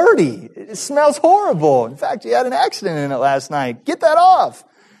 It's dirty. It smells horrible. In fact, you had an accident in it last night. Get that off.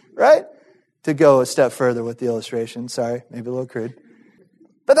 Right? To go a step further with the illustration. Sorry, maybe a little crude.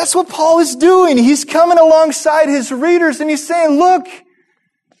 But that's what Paul is doing. He's coming alongside his readers and he's saying, look,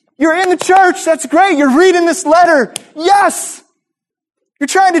 you're in the church. That's great. You're reading this letter. Yes. You're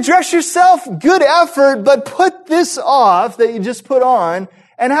trying to dress yourself. Good effort, but put this off that you just put on.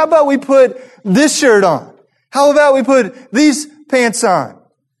 And how about we put this shirt on? How about we put these pants on?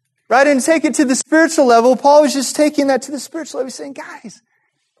 Right? And take it to the spiritual level. Paul was just taking that to the spiritual level. He's saying, guys,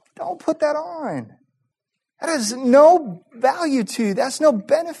 don't put that on. That has no value to you. That's no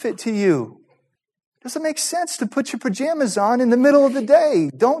benefit to you. It doesn't make sense to put your pajamas on in the middle of the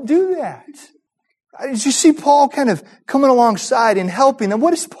day. Don't do that. Did you see Paul kind of coming alongside and helping them?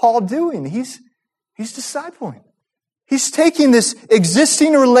 What is Paul doing? He's discipling. He's taking this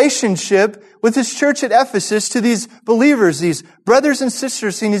existing relationship with his church at Ephesus to these believers, these brothers and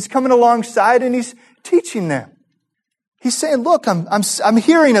sisters, and he's coming alongside and he's teaching them. He's saying, look, I'm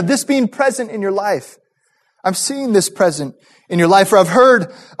hearing of this being present in your life. I'm seeing this present in your life. Or I've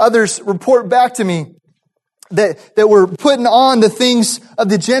heard others report back to me that we're putting on the things of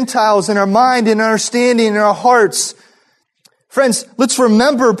the Gentiles in our mind and understanding in our hearts. Friends, let's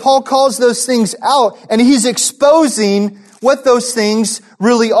remember Paul calls those things out and he's exposing what those things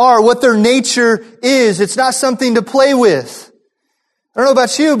really are, what their nature is. It's not something to play with. I don't know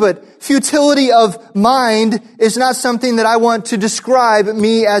about you, but futility of mind is not something that I want to describe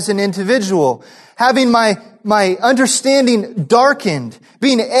me as an individual. Having my my understanding darkened,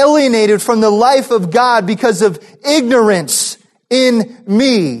 being alienated from the life of God because of ignorance in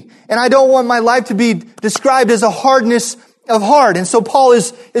me. And I don't want my life to be described as a hardness of heart. And so Paul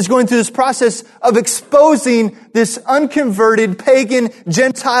is going through this process of exposing this unconverted, pagan,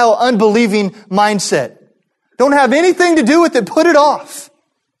 Gentile, unbelieving mindset. Don't have anything to do with it. Put it off.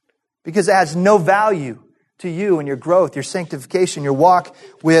 Because it has no value to you and your growth, your sanctification, your walk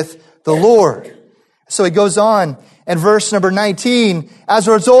with the Lord. So he goes on in verse number 19, as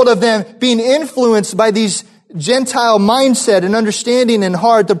a result of them being influenced by these Gentile mindset and understanding in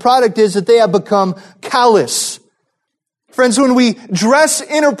heart, the product is that they have become callous. Friends, when we dress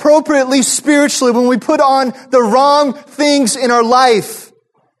inappropriately spiritually, when we put on the wrong things in our life,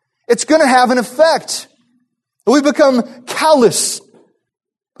 it's going to have an effect. We become callous.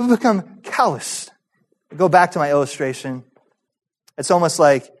 We become callous. I go back to my illustration. It's almost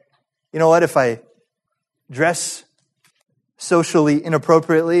like, you know what, if I dress socially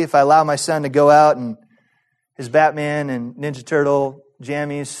inappropriately, if I allow my son to go out and his Batman and Ninja Turtle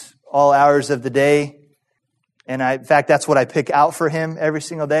jammies all hours of the day, and in fact, that's what I pick out for him every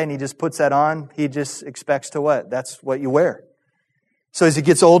single day, and he just puts that on. He just expects to what? That's what you wear. So as he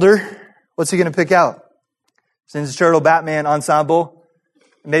gets older, what's he going to pick out? Ninja Turtle, Batman ensemble,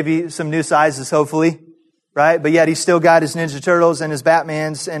 maybe some new sizes, hopefully, right? But yet he's still got his Ninja Turtles and his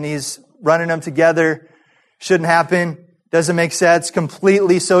Batmans, and he's running them together. Shouldn't happen. Doesn't make sense.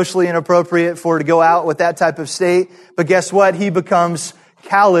 Completely socially inappropriate for to go out with that type of state. But guess what? He becomes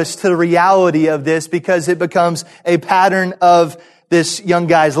callous to the reality of this because it becomes a pattern of this young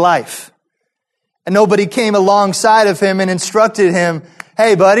guy's life. And nobody came alongside of him and instructed him,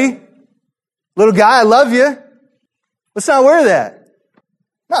 hey, buddy, little guy, I love you. Let's not wear that.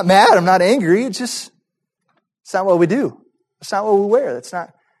 I'm not mad. I'm not angry. It's not what we do. It's not what we wear. That's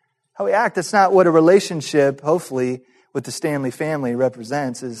not how we act. That's not what a relationship, hopefully, with the Stanley family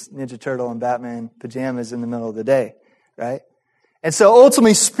represents, is Ninja Turtle and Batman pajamas in the middle of the day, right? And so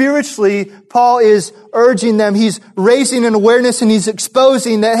ultimately, spiritually, Paul is urging them. He's raising an awareness and he's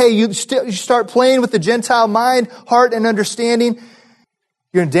exposing that, hey, you start playing with the Gentile mind, heart, and understanding,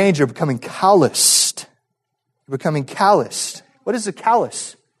 you're in danger of becoming calloused. You're becoming calloused. What is a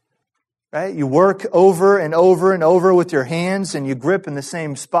callus? Right? You work over and over and over with your hands and you grip in the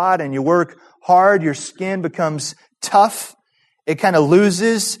same spot and you work hard. Your skin becomes tough. It kind of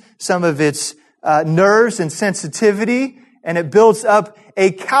loses some of its nerves and sensitivity, and it builds up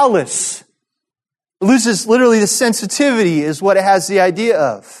a callus. It loses literally the sensitivity is what it has the idea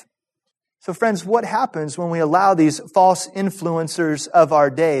of. So friends, what happens when we allow these false influencers of our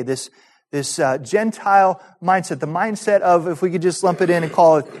day, this Gentile mindset, the mindset of, if we could just lump it in and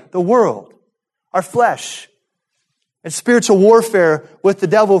call it the world, our flesh, and spiritual warfare with the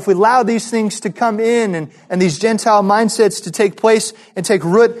devil, if we allow these things to come in and these Gentile mindsets to take place and take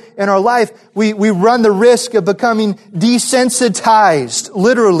root in our life, we run the risk of becoming desensitized,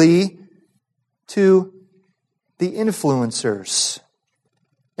 literally, to the influencers.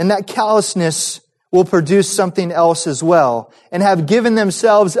 And that callousness will produce something else as well, and have given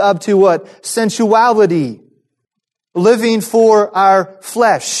themselves up to what? Sensuality, living for our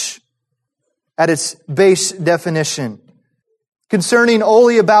flesh at its base definition, concerning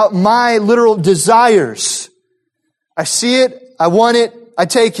only about my literal desires. I see it, I want it, I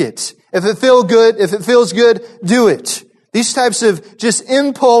take it. If it feels good, do it. These types of just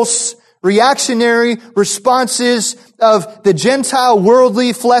impulse, reactionary responses of the Gentile,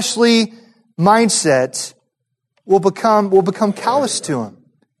 worldly, fleshly mindset will become callous to him.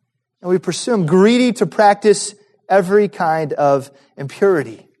 And we pursue him, greedy to practice every kind of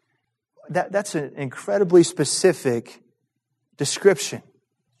impurity. That's an incredibly specific description.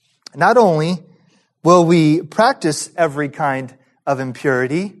 Not only will we practice every kind of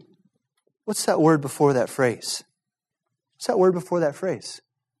impurity, what's that word before that phrase? What's that word before that phrase?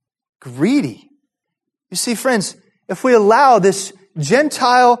 Greedy. You see, friends, if we allow this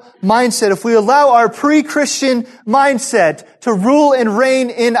Gentile mindset, if we allow our pre-Christian mindset to rule and reign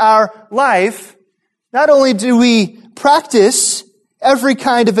in our life, not only do we practice every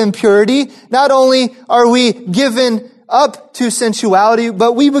kind of impurity, not only are we given up to sensuality,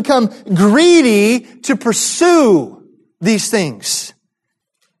 but we become greedy to pursue these things.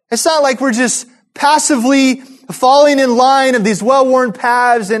 It's not like we're just passively falling in line of these well-worn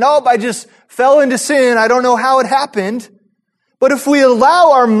paths and, I just fell into sin. I don't know how it happened. But if we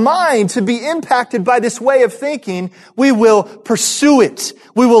allow our mind to be impacted by this way of thinking, we will pursue it.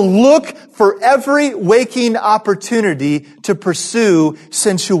 We will look for every waking opportunity to pursue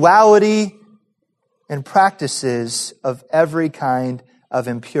sensuality and practices of every kind of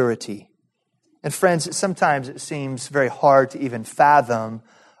impurity. And friends, sometimes it seems very hard to even fathom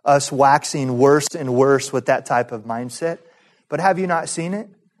us waxing worse and worse with that type of mindset. But have you not seen it?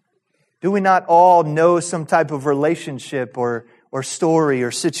 Do we not all know some type of relationship or story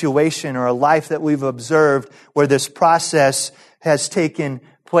or situation or a life that we've observed where this process has taken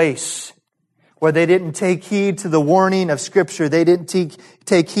place? Where they didn't take heed to the warning of Scripture. They didn't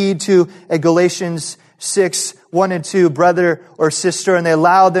take heed to Galatians 6, 1 and 2, brother or sister, and they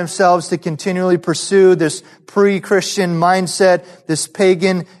allowed themselves to continually pursue this pre-Christian mindset, this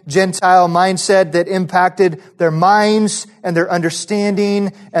pagan Gentile mindset that impacted their minds and their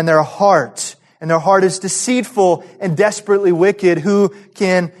understanding and their heart. And their heart is deceitful and desperately wicked. Who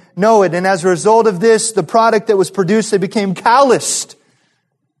can know it? And as a result of this, the product that was produced, they became calloused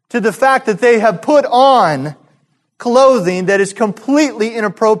to the fact that they have put on clothing that is completely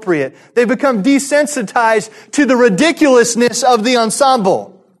inappropriate. They become desensitized to the ridiculousness of the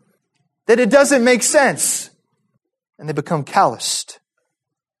ensemble, that it doesn't make sense, and they become calloused.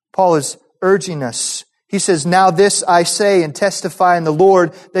 Paul is urging us. He says, "Now this I say and testify in the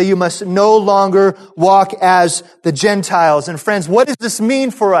Lord, that you must no longer walk as the Gentiles." And friends, what does this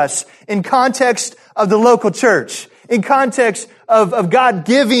mean for us in context of the local church? In context of God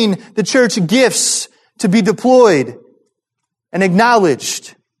giving the church gifts to be deployed and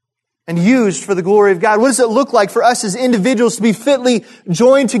acknowledged and used for the glory of God. What does it look like for us as individuals to be fitly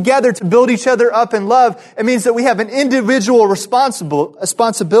joined together to build each other up in love? It means that we have an individual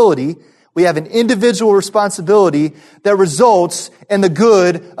responsibility. We have an individual responsibility that results in the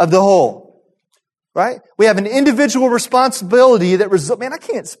good of the whole. Right? We have an individual responsibility that results... Man, I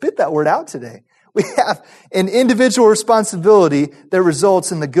can't spit that word out today. We have an individual responsibility that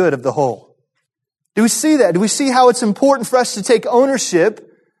results in the good of the whole. Do we see that? Do we see how it's important for us to take ownership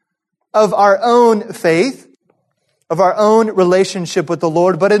of our own faith, of our own relationship with the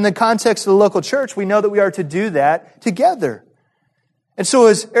Lord? But in the context of the local church, we know that we are to do that together. And so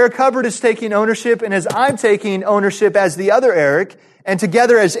as Eric Hubbard is taking ownership and as I'm taking ownership as the other Eric, and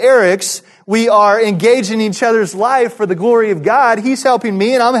together as Erics, we are engaged in each other's life for the glory of God. He's helping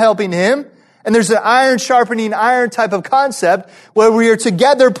me and I'm helping him. And there's an iron sharpening iron type of concept where we are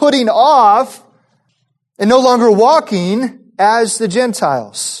together putting off and no longer walking as the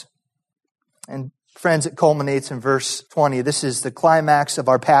Gentiles. And friends, it culminates in verse 20. This is the climax of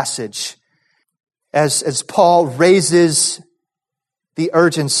our passage. As Paul raises the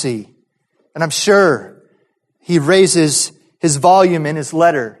urgency. And I'm sure he raises his volume in his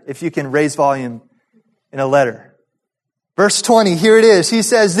letter, if you can raise volume in a letter. Verse 20, here it is. He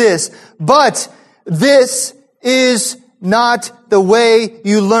says this, "But this is not the way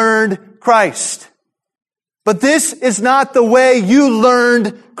you learned Christ." But this is not the way you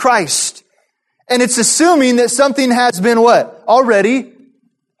learned Christ. And it's assuming that something has been what? Already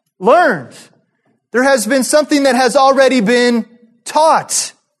learned. There has been something that has already been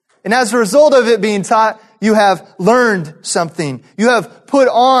taught. And as a result of it being taught, you have learned something. You have put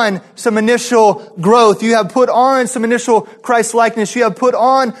on some initial growth. You have put on some initial Christ-likeness. You have put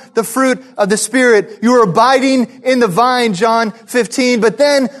on the fruit of the Spirit. You are abiding in the vine, John 15. But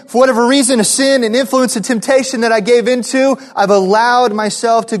then, for whatever reason, a sin and influence and temptation that I gave into, I've allowed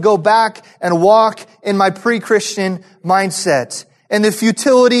myself to go back and walk in my pre-Christian mindset. And the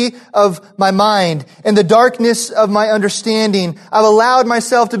futility of my mind and the darkness of my understanding. I've allowed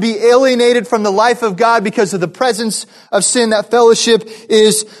myself to be alienated from the life of God because of the presence of sin. That fellowship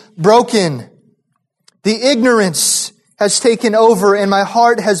is broken. The ignorance has taken over and my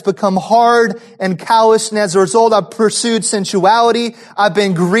heart has become hard and callous. And as a result, I've pursued sensuality. I've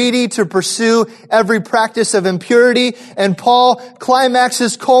been greedy to pursue every practice of impurity. And Paul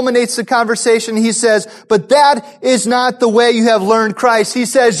climaxes, culminates the conversation. He says, "But that is not the way you have learned Christ." He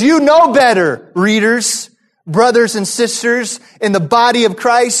says, you know better, readers, brothers and sisters in the body of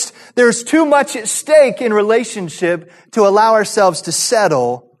Christ. There's too much at stake in relationship to allow ourselves to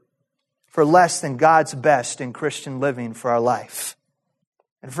settle for less than God's best in Christian living for our life.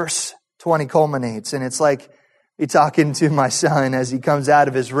 And verse 20 culminates, and it's like me talking to my son as he comes out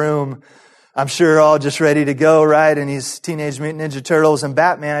of his room. I'm sure all just ready to go, right? And he's Teenage Mutant Ninja Turtles and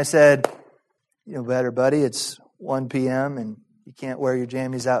Batman. I said, "You know better, buddy. It's 1 p.m. and you can't wear your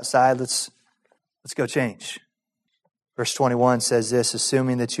jammies outside. Let's go change." Verse 21 says this,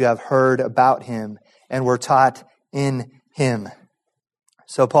 "Assuming that you have heard about him and were taught in him."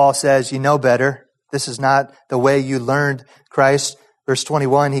 So Paul says, you know better. This is not the way you learned Christ. Verse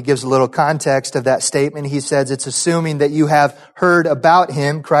 21, he gives a little context of that statement. He says, it's assuming that you have heard about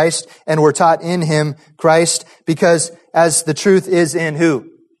him, Christ, and were taught in him, Christ, because as the truth is in who?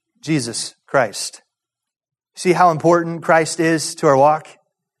 Jesus Christ. See how important Christ is to our walk?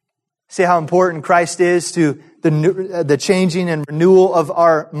 See how important Christ is to the changing and renewal of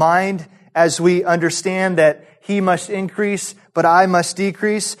our mind as we understand that He must increase, but I must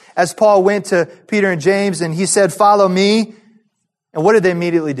decrease. As Paul went to Peter and James and he said, "Follow me." And what did they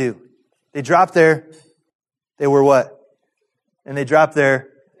immediately do? They dropped they were what? And they dropped their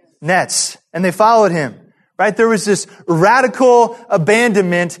nets and they followed Him. Right? There was this radical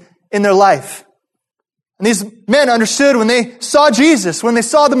abandonment in their life. And these men understood when they saw Jesus, when they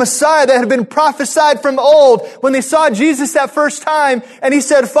saw the Messiah that had been prophesied from old, when they saw Jesus that first time and He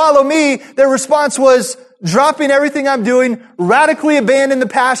said, "Follow me," their response was, dropping everything I'm doing, radically abandon the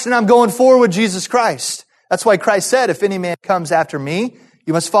past, and I'm going forward with Jesus Christ. That's why Christ said, "If any man comes after me,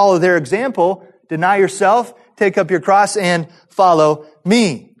 you must follow their example, deny yourself, take up your cross, and follow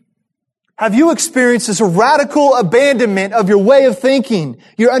me." Have you experienced this radical abandonment of your way of thinking,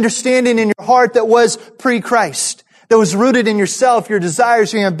 your understanding in your heart that was pre-Christ, that was rooted in yourself, your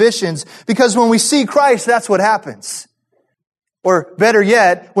desires, your ambitions? Because when we see Christ, that's what happens. Or better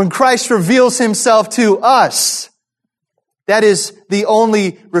yet, when Christ reveals Himself to us, that is the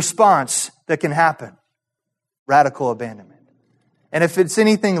only response that can happen. Radical abandonment. And if it's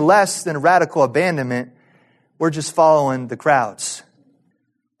anything less than radical abandonment, we're just following the crowds.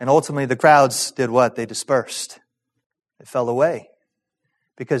 And ultimately the crowds did what? They dispersed. They fell away.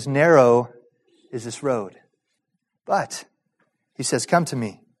 Because narrow is this road. But He says, "Come to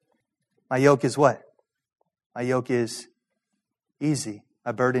me. My yoke is what? My yoke is easy.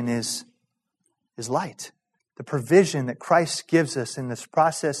 My burden is light." The provision that Christ gives us in this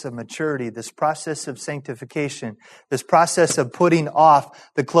process of maturity, this process of sanctification, this process of putting off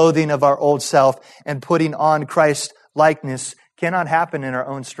the clothing of our old self and putting on Christ's likeness cannot happen in our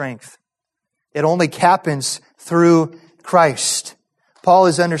own strength. It only happens through Christ. Paul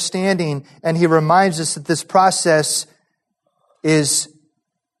is understanding, and he reminds us that this process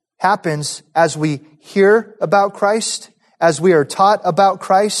happens as we hear about Christ, as we are taught about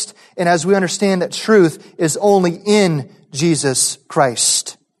Christ, and as we understand that truth is only in Jesus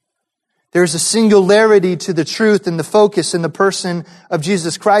Christ. There's a singularity to the truth and the focus in the person of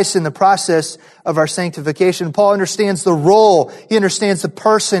Jesus Christ in the process of our sanctification. Paul understands the role, he understands the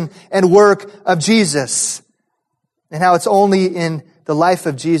person and work of Jesus, and how it's only in the life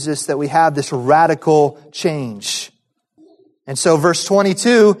of Jesus that we have this radical change. And so verse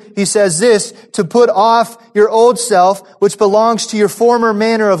 22, he says this, "To put off your old self, which belongs to your former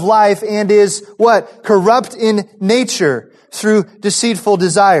manner of life and is" what? "Corrupt in nature through deceitful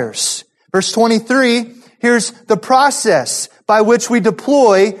desires." Verse 23, here's the process by which we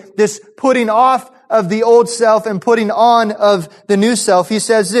deploy this putting off of the old self and putting on of the new self. He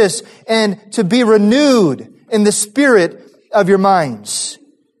says this, "And to be renewed in the spirit of your minds."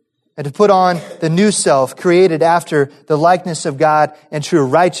 And to put on the new self, created after the likeness of God and true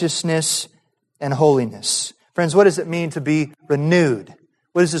righteousness and holiness. Friends, what does it mean to be renewed?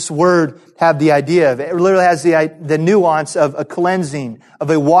 What does this word have the idea of? It literally has the nuance of a cleansing, of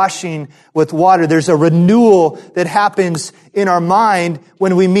a washing with water. There's a renewal that happens in our mind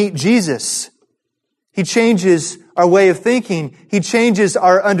when we meet Jesus. He changes our way of thinking. He changes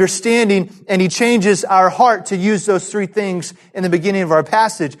our understanding, and He changes our heart, to use those three things in the beginning of our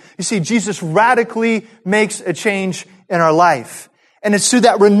passage. You see, Jesus radically makes a change in our life. And it's through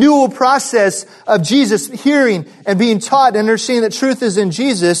that renewal process of Jesus hearing and being taught and understanding that truth is in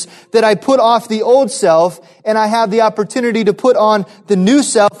Jesus that I put off the old self and I have the opportunity to put on the new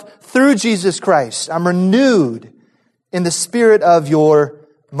self through Jesus Christ. I'm renewed in the spirit of your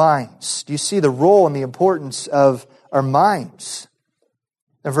minds. Do you see the role and the importance of our minds?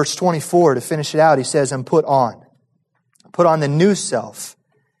 In verse 24, to finish it out, he says, "And put on the new self,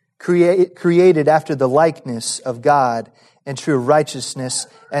 created after the likeness of God and true righteousness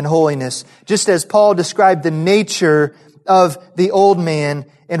and holiness." Just as Paul described the nature of the old man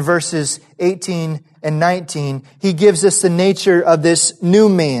in verses 18 and 19, he gives us the nature of this new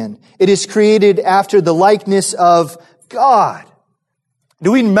man. It is created after the likeness of God.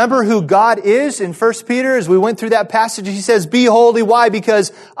 Do we remember who God is in 1 Peter? As we went through that passage, he says, "Be holy." Why?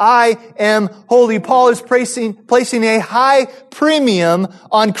 Because I am holy. Paul is placing a high premium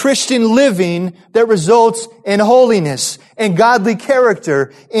on Christian living that results in holiness and godly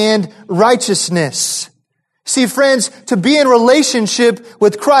character and righteousness. See, friends, to be in relationship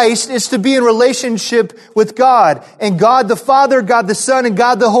with Christ is to be in relationship with God. And God the Father, God the Son, and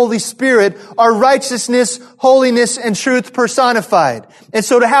God the Holy Spirit are righteousness, holiness, and truth personified. And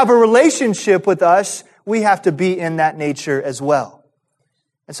so to have a relationship with us, we have to be in that nature as well.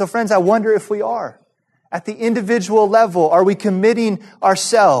 And so, friends, I wonder if we are. At the individual level, are we committing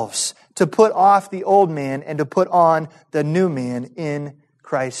ourselves to put off the old man and to put on the new man in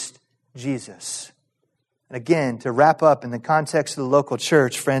Christ Jesus. And again, to wrap up in the context of the local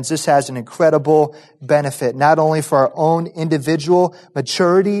church, friends, this has an incredible benefit, not only for our own individual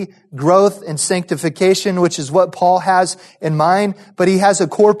maturity, growth, and sanctification, which is what Paul has in mind, but he has a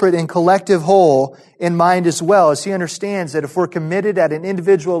corporate and collective whole in mind as well, as he understands that if we're committed at an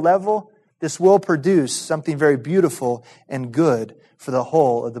individual level, this will produce something very beautiful and good for the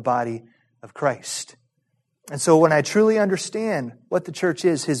whole of the body of Christ. And so when I truly understand what the church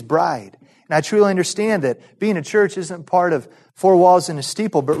is, His bride, and I truly understand that being a church isn't part of four walls and a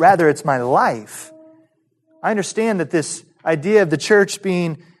steeple, but rather it's my life, I understand that this idea of the church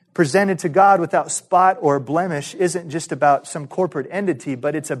being presented to God without spot or blemish isn't just about some corporate entity,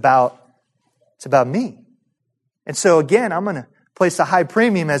 but it's about me. And so again, I'm going to place a high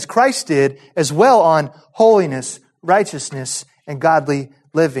premium, as Christ did, as well on holiness, righteousness, and godly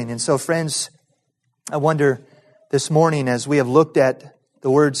living. And so, friends, I wonder this morning, as we have looked at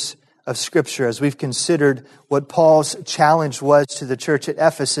the words of Scripture, as we've considered what Paul's challenge was to the church at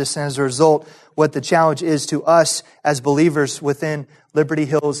Ephesus, and as a result, what the challenge is to us as believers within Liberty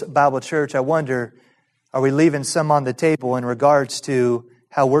Hills Bible Church, I wonder, are we leaving some on the table in regards to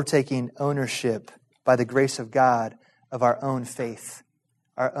how we're taking ownership by the grace of God of our own faith,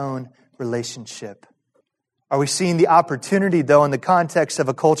 our own relationship? Are we seeing the opportunity, though, in the context of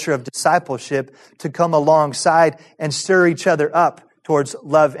a culture of discipleship, to come alongside and stir each other up towards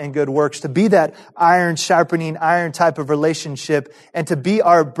love and good works, to be that iron sharpening iron type of relationship, and to be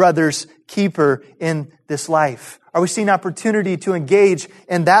our brother's keeper in this life? Are we seeing opportunity to engage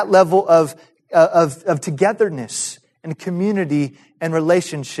in that level of togetherness and community and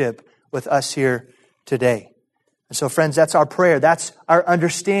relationship with us here today? And so, friends, that's our prayer. That's our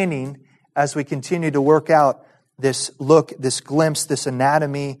understanding as we continue to work out this look, this glimpse, this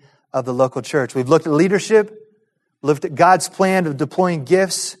anatomy of the local church. We've looked at leadership, looked at God's plan of deploying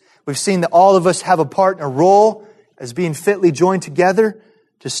gifts. We've seen that all of us have a part and a role as being fitly joined together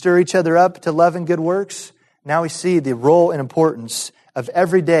to stir each other up to love and good works. Now we see the role and importance of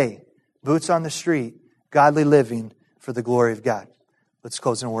every day, boots on the street, godly living for the glory of God. Let's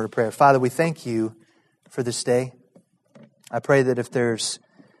close in a word of prayer. Father, we thank You for this day. I pray that if there's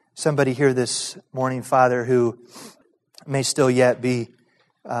somebody here this morning, Father, who may still yet be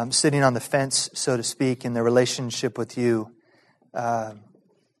sitting on the fence, so to speak, in their relationship with You,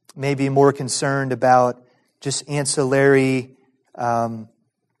 may be more concerned about just ancillary,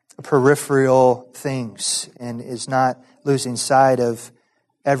 peripheral things, and is not losing sight of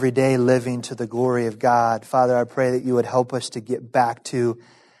everyday living to the glory of God. Father, I pray that You would help us to get back to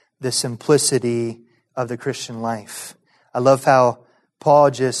the simplicity of the Christian life. I love how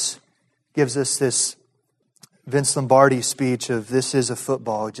Paul just gives us this Vince Lombardi speech of this is a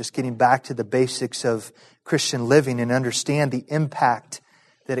football, just getting back to the basics of Christian living and understand the impact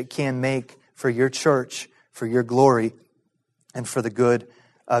that it can make for Your church, for Your glory, and for the good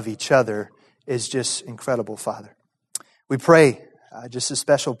of each other is just incredible, Father. We pray just a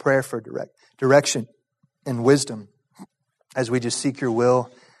special prayer for direction and wisdom as we just seek Your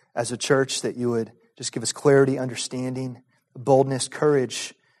will as a church, that You would just give us clarity, understanding, boldness,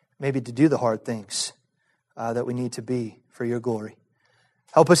 courage, maybe to do the hard things that we need to be for Your glory.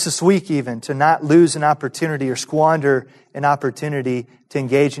 Help us this week even to not lose an opportunity or squander an opportunity to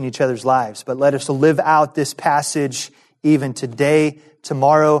engage in each other's lives, but let us live out this passage even today,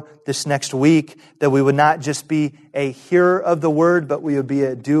 tomorrow, this next week, that we would not just be a hearer of the word, but we would be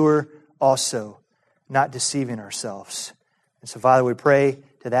a doer also, not deceiving ourselves. And so, Father, we pray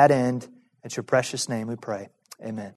to that end. In Your precious name we pray. Amen.